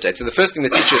how to meditate. So the first thing the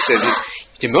teacher says is,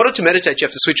 in order to meditate, you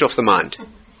have to switch off the mind.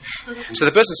 So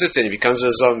the person sits there and he becomes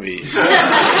a zombie.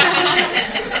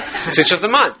 Switch off the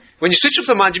mind. When you switch off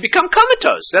the mind, you become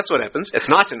comatose. That's what happens. It's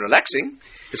nice and relaxing.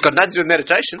 It's got nothing to do with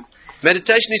meditation.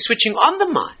 Meditation is switching on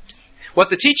the mind. What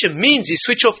the teacher means is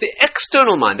switch off the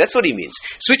external mind. That's what he means.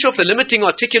 Switch off the limiting,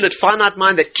 articulate, finite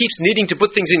mind that keeps needing to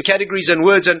put things in categories and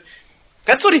words, and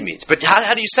that's what he means. But how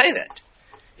do you say that?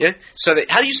 So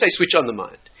how do you say switch on the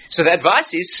mind? So the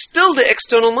advice is still the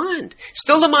external mind.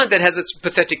 Still the mind that has its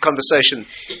pathetic conversation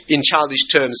in childish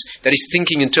terms, that is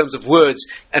thinking in terms of words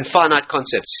and finite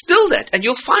concepts. Still that, and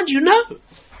you'll find you know.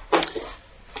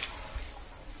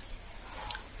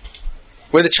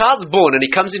 When the child's born and he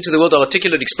comes into the world of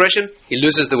articulate expression, he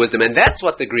loses the wisdom. And that's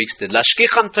what the Greeks did.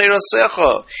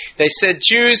 They said,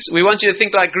 Jews, we want you to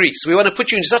think like Greeks. We want to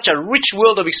put you in such a rich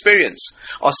world of experience,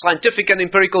 of scientific and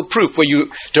empirical proof, where you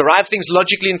derive things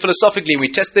logically and philosophically.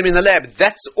 We test them in the lab.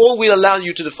 That's all we allow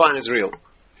you to define as real.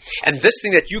 And this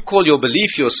thing that you call your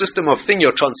belief, your system of thing,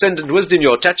 your transcendent wisdom,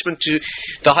 your attachment to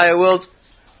the higher world.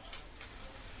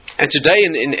 And today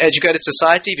in educated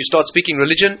society, if you start speaking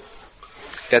religion,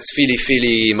 that's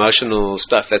feely, emotional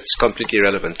stuff. That's completely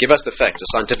irrelevant. Give us the facts, the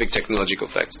scientific, technological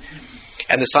facts.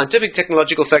 And the scientific,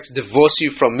 technological facts divorce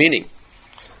you from meaning.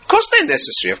 course they're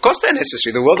necessary. Of course they're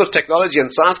necessary. The world of technology and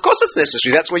science, of course it's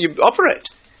necessary. That's where you operate.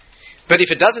 But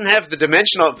if it doesn't have the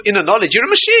dimension of inner knowledge, you're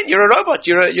a machine. You're a robot.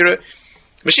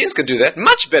 Machines can do that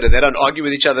much better. They don't argue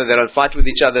with each other. They don't fight with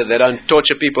each other. They don't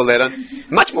torture people. They don't.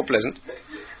 Much more pleasant.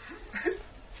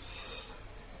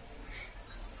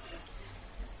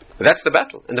 That's the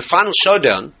battle. And the final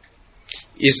showdown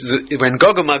is when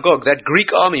Gog and Magog, that Greek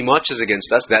army, marches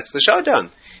against us. That's the showdown.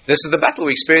 This is the battle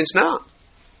we experience now.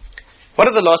 What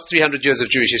are the last 300 years of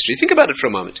Jewish history? Think about it for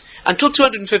a moment. Until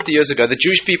 250 years ago, the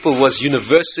Jewish people was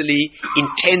universally,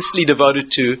 intensely devoted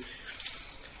to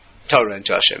Torah and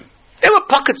to Hashem. There were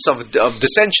pockets of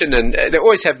dissension, and there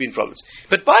always have been problems.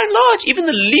 But by and large, even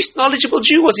the least knowledgeable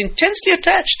Jew was intensely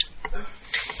attached.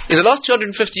 In the last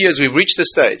 250 years, we've reached the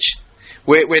stage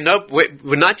where 90%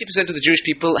 of the Jewish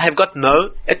people have got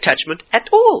no attachment at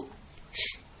all.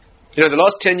 The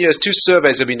last 10 years, 2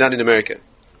 surveys have been done in America.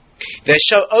 They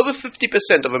show over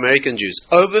 50% of American Jews.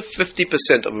 Over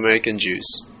 50% of American Jews.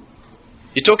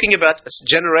 You're talking about a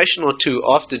generation or two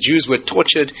after Jews were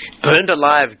tortured, burned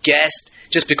alive, gassed,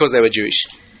 just because they were Jewish.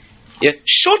 Yeah?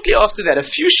 Shortly after that, a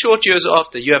few short years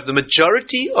after, you have the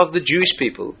majority of the Jewish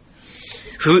people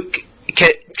who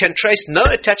can trace no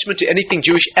attachment to anything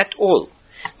Jewish at all.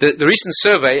 The recent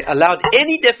survey allowed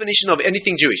any definition of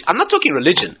anything Jewish. I'm not talking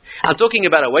religion. I'm talking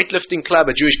about a weightlifting club,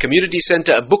 a Jewish community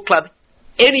center, a book club,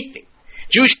 anything.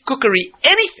 Jewish cookery,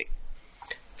 anything.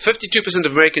 52%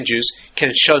 of American Jews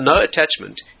can show no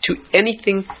attachment to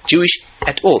anything Jewish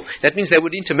at all. That means they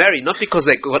would intermarry, not because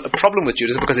they got a problem with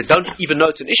Judaism, because they don't even know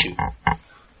it's an issue.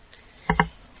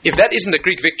 If that isn't a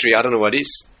Greek victory, I don't know what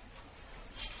is.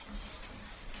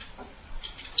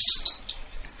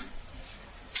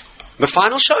 The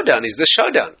final showdown is the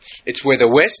showdown. It's where the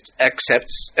West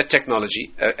accepts a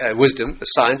technology, a wisdom, a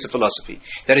science, a philosophy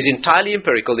that is entirely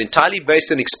empirical, entirely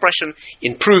based on expression,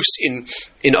 in proofs,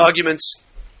 in arguments,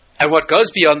 and what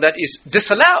goes beyond that is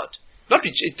disallowed.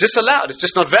 It's disallowed. It's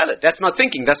just not valid. That's not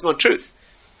thinking. That's not truth.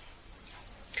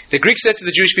 The Greeks said to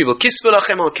the Jewish people, "Kisvu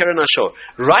lachem al keren hashor,"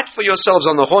 write for yourselves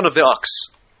on the horn of the ox,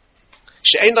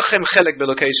 she'ein lachem chelek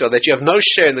be'elokei Yisrael, that you have no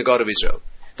share in the God of Israel.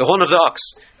 The horn of the ox.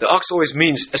 The ox always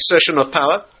means assertion of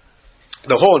power.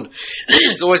 The horn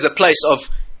is always the place of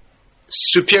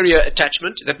superior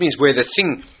attachment. That means where the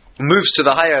thing moves to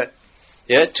the higher,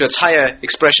 to its higher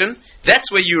expression.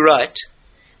 That's where you write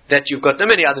that you've got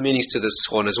many other meanings to this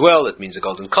horn as well. It means a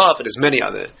golden calf. It has many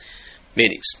other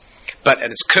meanings.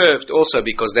 And it's curved also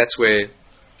because that's where,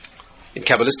 in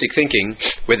Kabbalistic thinking,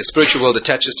 where the spiritual world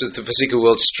attaches to the physical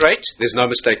world straight, there's no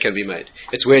mistake can be made.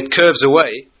 It's where it curves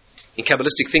away. In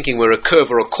Kabbalistic thinking, where a curve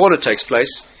or a corner takes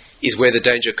place, is where the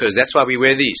danger occurs. That's why we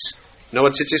wear these. You know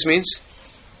what tzitzis means?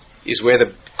 Is where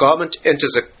the garment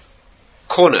enters a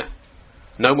corner.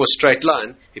 No more straight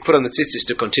line. You put on the tzitzis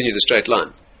to continue the straight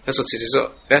line. That's what tzitzis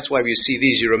are. That's why you see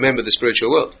these, you remember the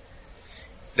spiritual world.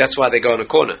 That's why they go on a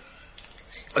corner.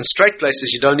 On straight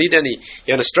places, you don't need any.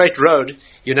 You're on a straight road,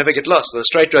 you never get lost. On a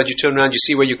straight road, you turn around, you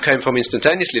see where you came from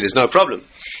instantaneously. There's no problem.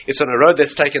 It's on a road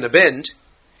that's taken a bend,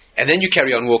 and then you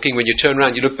carry on walking. When you turn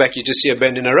around, you look back, you just see a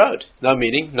bend in a road. No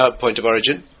meaning, no point of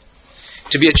origin.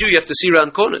 To be a Jew, you have to see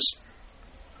round corners.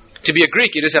 To be a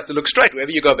Greek, you just have to look straight.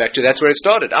 Wherever you go back to, that's where it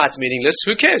started. It's meaningless.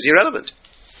 Who cares? Irrelevant.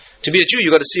 To be a Jew,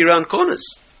 you've got to see round corners.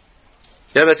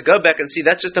 You have to go back and see,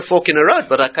 that's just a fork in a road,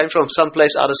 but I came from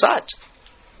someplace out of sight.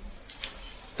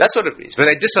 That's what it means.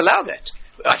 But they disallow that.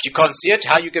 If you can't see it,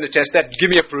 how are you going to test that? Give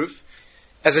me a proof.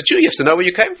 As a Jew, you have to know where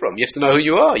you came from. You have to know who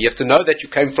you are. You have to know that you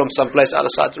came from someplace out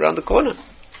of sight around the corner.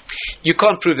 You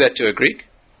can't prove that to a Greek.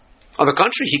 On the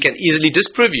contrary, he can easily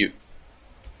disprove you.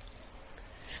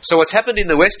 So what's happened in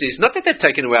the West is, not that they've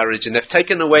taken away our religion, they've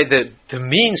taken away the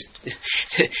means,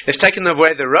 they've taken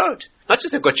away the road. Not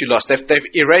just they've got you lost, they've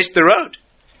erased the road.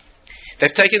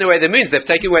 They've taken away the means, they've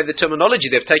taken away the terminology,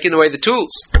 they've taken away the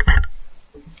tools.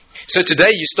 So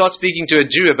today you start speaking to a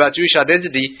Jew about Jewish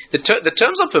identity, the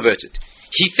terms are perverted.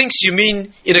 He thinks you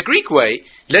mean in a Greek way,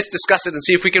 let's discuss it and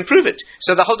see if we can prove it.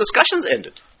 So the whole discussion's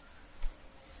ended.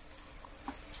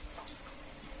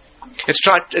 It's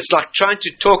like trying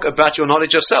to talk about your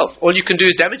knowledge of self. All you can do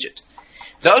is damage it.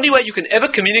 The only way you can ever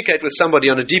communicate with somebody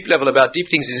on a deep level about deep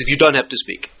things is if you don't have to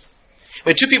speak.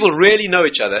 When two people really know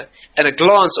each other, and a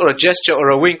glance or a gesture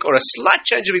or a wink or a slight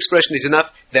change of expression is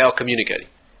enough, they are communicating.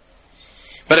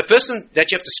 But a person that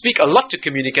you have to speak a lot to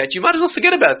communicate, you might as well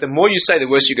forget about it. The more you say, the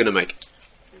worse you're going to make it.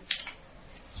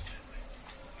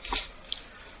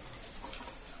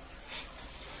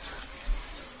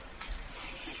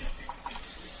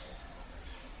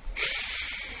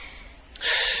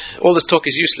 All this talk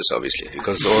is useless, obviously,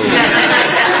 because all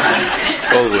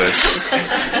words.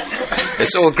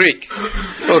 It's all Greek.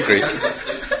 All Greek.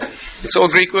 It's all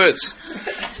Greek words.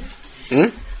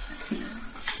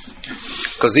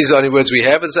 Because these are the only words we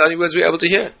have, and it's the only words we're able to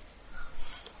hear.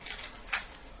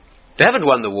 They haven't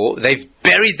won the war. They've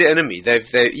buried the enemy. They're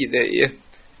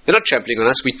not trampling on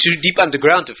us. We're too deep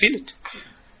underground to feel it.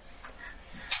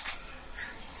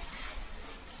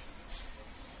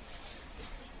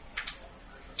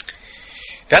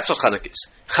 That's what Chanukah is.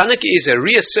 Chanukah is a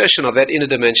reassertion of that inner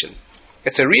dimension.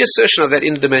 It's a reassertion of that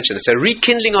inner dimension. It's a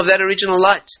rekindling of that original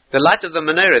light. The light of the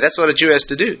menorah. That's what a Jew has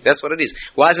to do. That's what it is.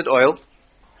 Why is it oil?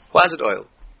 Why is it oil?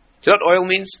 Do you know what oil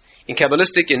means? In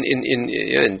Kabbalistic,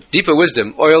 in deeper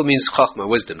wisdom, oil means Chachma,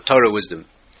 wisdom, Torah wisdom.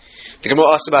 The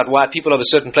Gemara asks about why people of a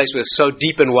certain place were so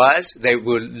deep and wise, they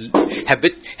were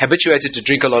habituated to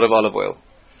drink a lot of olive oil.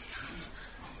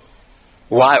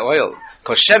 Why oil?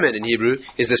 Because shemen in Hebrew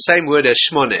is the same word as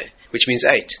shmoneh, which means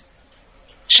 8.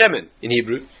 Shemen in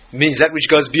Hebrew means that which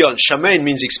goes beyond. Shamein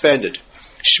means expanded.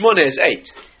 Shmoneh is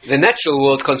 8. The natural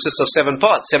world consists of 7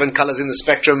 parts, 7 colors in the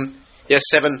spectrum. Yes,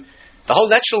 7. The whole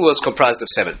natural world is comprised of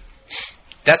 7.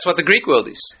 That's what the Greek world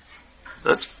is.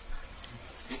 Right?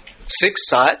 6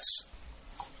 sides,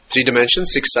 3 dimensions,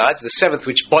 6 sides. The 7th,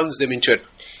 which bonds them into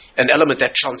an element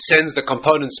that transcends the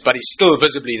components, but is still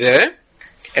visibly there.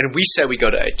 And we say we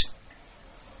go to 8.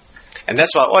 And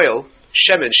that's why oil,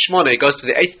 shemen, shmoneh, goes to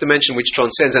the 8th dimension, which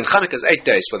transcends. And Chanukah is 8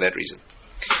 days for that reason.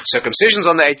 Circumcision's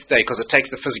on the 8th day because it takes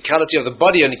the physicality of the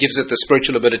body and it gives it the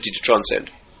spiritual ability to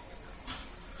transcend.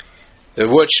 The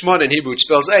word shmon in Hebrew, which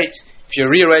spells 8, if you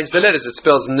rearrange the letters, it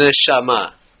spells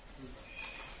neshama.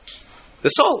 The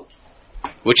soul,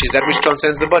 which is that which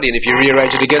transcends the body. And if you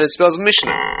rearrange it again, it spells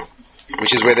mishnah,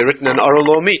 which is where the written and oral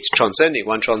law meet, transcending.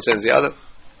 One transcends the other.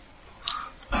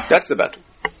 That's the battle.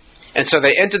 And so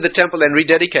they entered the temple and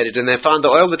rededicated, and they found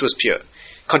the oil that was pure.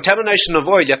 Contamination of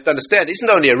oil, you have to understand, isn't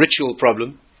only a ritual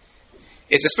problem.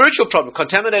 It's a spiritual problem.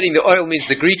 Contaminating the oil means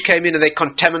the Greek came in and they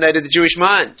contaminated the Jewish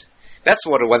mind. That's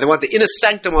what they want. They want the inner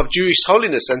sanctum of Jewish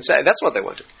holiness, and say that's what they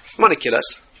wanted. They want to kill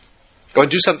us. Go and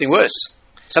do something worse.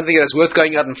 Something that's worth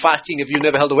going out and fighting if you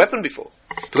never held a weapon before.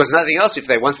 Because nothing else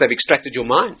once they've extracted your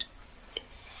mind.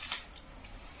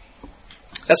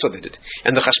 That's what they did.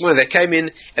 And the Chashmonaim, they came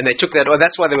in and they took that oil.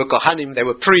 That's why they were Kohanim, they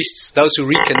were priests, those who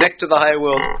reconnect to the higher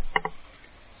world.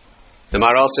 The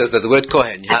Maharal says that the word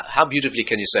Kohen, how beautifully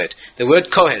can you say it? The word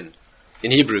Kohen,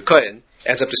 in Hebrew, Kohen,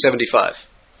 adds up to 75.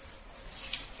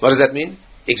 What does that mean?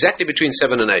 Exactly between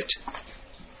 7 and 8.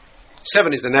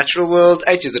 7 is the natural world,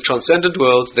 8 is the transcendent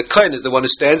world. The Kohen is the one who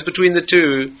stands between the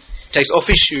two, takes off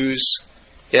his shoes,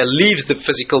 leaves the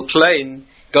physical plane,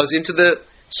 goes into the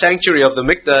sanctuary of the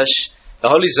Mikdash, the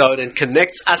holy zone, and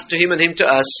connects us to him and him to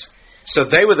us. So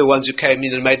they were the ones who came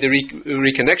in and made the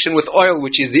reconnection with oil,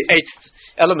 which is the 8th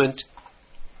element,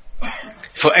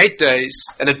 for 8 days,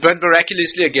 and it burned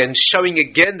miraculously again, showing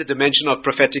again the dimension of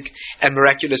prophetic and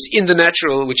miraculous in the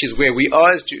natural, which is where we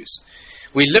are as Jews.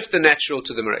 We lift the natural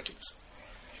to the miraculous.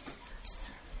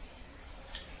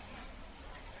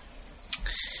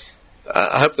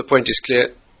 I hope the point is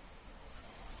clear.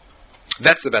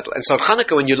 That's the battle. And so on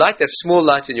Chanukah, when you light that small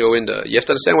light in your window, you have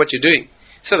to understand what you're doing.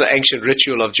 It's sort of an ancient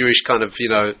ritual of Jewish kind of,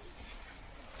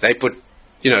 they put,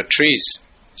 trees.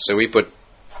 So we put...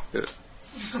 You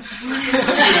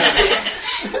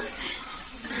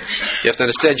have to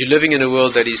understand, you're living in a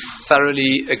world that is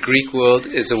thoroughly a Greek world.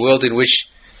 It's a world in which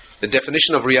the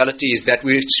definition of reality is that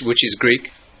which is Greek.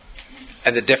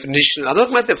 And the definition, I'm not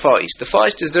talking about the Far East. The Far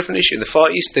East is a different issue. In the Far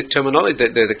East, the terminology,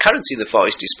 the currency in the Far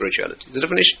East is spirituality. It's a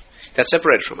different issue. That's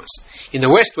separated from us. In the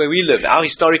West, where we live, our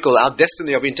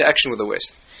destiny of interaction with the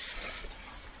West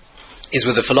is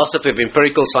with the philosophy of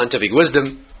empirical scientific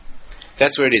wisdom.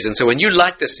 That's where it is. And so when you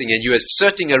light this thing and you're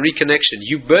asserting a reconnection,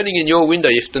 you burning in your window,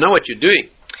 you have to know what you're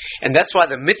doing. And that's why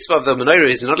the mitzvah of the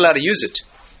menorah is not allowed to use it.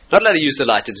 Not allowed to use the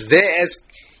light. It's there as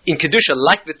in Kedusha,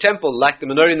 like the temple, like the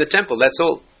menorah in the temple. That's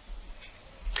all.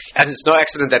 And it's no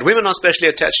accident that women are specially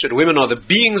attached to it. Women are the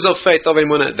beings of faith of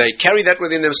Emunah. They carry that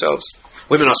within themselves.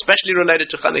 Women are specially related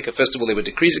to Chanukah. First of all, there were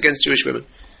decrees against Jewish women.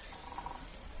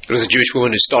 It was a Jewish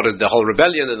woman who started the whole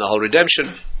rebellion and the whole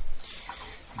redemption.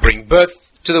 Bring birth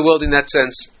to the world in that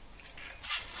sense.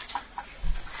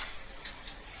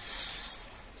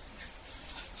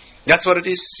 That's what it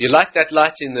is. You light that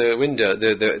light in the window,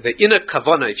 the inner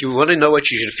kavanah. If you want to know what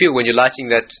you should feel when you're lighting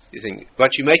that thing,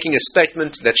 what you're making a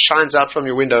statement that shines out from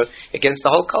your window against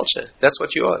the whole culture. That's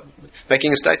what you are.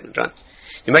 Making a statement, right?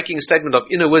 You're making a statement of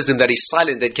inner wisdom that is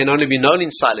silent, that can only be known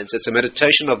in silence. It's a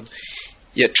meditation of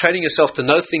training yourself to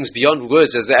know things beyond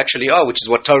words as they actually are, which is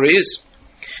what Torah is.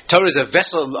 Torah is a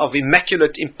vessel of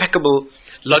immaculate, impeccable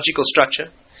logical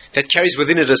structure that carries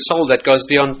within it a soul that goes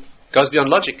beyond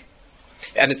logic.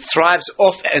 And it thrives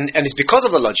off, and it's because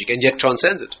of the logic, and yet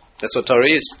transcends it. That's what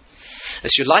Torah is.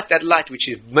 As you light that light, which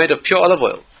is made of pure olive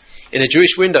oil, in a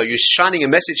Jewish window, you're shining a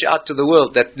message out to the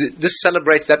world that this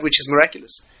celebrates that which is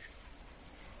miraculous.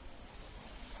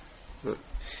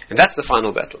 And that's the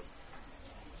final battle.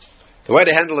 The way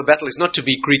to handle a battle is not to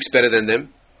be Greeks better than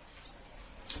them.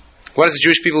 What does the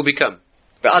Jewish people become?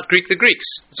 We out-Greek the Greeks.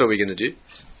 That's what we're going to do.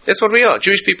 That's what we are,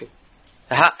 Jewish people.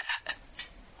 Have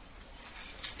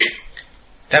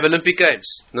Olympic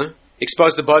Games, no?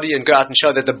 Expose the body and go out and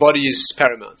show that the body is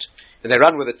paramount. And they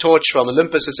run with a torch from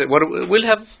Olympus and say, we'll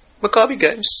have Maccabi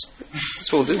Games.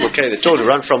 That's what we'll do. Okay, they told to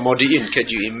run from Modi'in. Can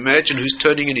you imagine who's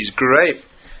turning in his grave?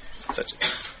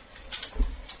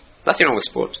 Nothing wrong with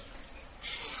sport.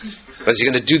 But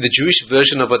you're going to do the Jewish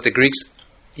version of what the Greeks...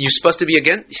 You're supposed to be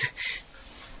again?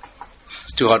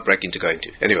 It's too heartbreaking to go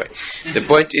into. Anyway, the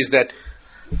point is that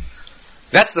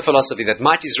that's the philosophy, that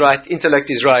might is right,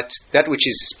 intellect is right, that which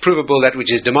is provable, that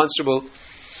which is demonstrable.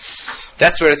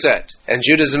 That's where it's at. And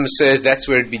Judaism says that's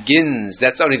where it begins.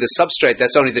 That's only the substrate,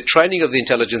 that's only the training of the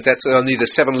intelligence, that's only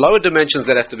the 7 lower dimensions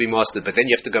that have to be mastered. But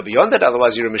then you have to go beyond that,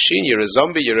 otherwise you're a machine, you're a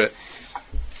zombie, you're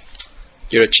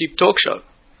a cheap talk show.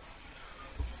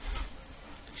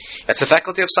 That's the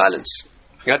faculty of silence.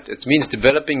 Right? It means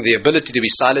developing the ability to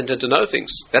be silent and to know things.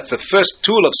 That's the first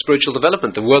tool of spiritual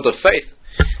development, the world of faith.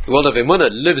 The world of Emunah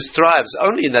lives, thrives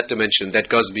only in that dimension that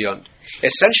goes beyond.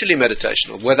 Essentially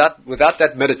meditational. Without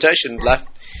that meditation, life...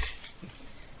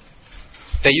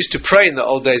 They used to pray in the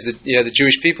old days, the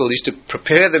Jewish people used to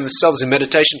prepare themselves in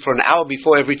meditation for an hour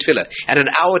before every tefillah, and an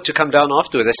hour to come down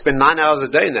afterwards. They spend 9 hours a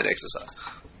day in that exercise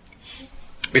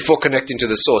before connecting to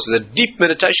the source. It's a deep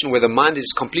meditation where the mind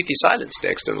is completely silenced, the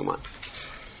external mind.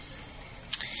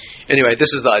 Anyway,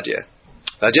 this is the idea.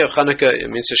 The idea of Chanukah,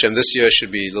 this year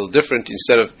should be a little different.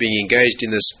 Instead of being engaged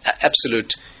in this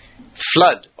absolute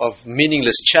flood of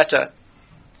meaningless chatter,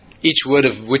 each word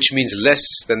of which means less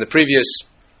than the previous,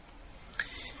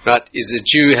 right? Is a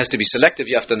Jew has to be selective.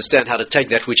 You have to understand how to take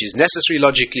that which is necessary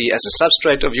logically as a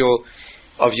substrate of your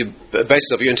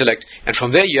basis of your intellect, and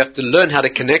from there you have to learn how to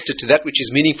connect it to that which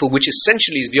is meaningful, which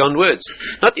essentially is beyond words,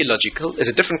 not illogical. It's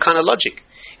a different kind of logic.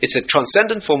 It's a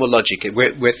transcendent form of logic,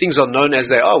 where things are known as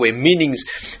they are, where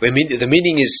the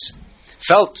meaning is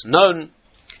felt, known,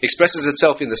 expresses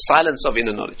itself in the silence of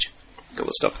inner knowledge. Okay,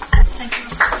 we'll stop. Thank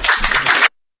you.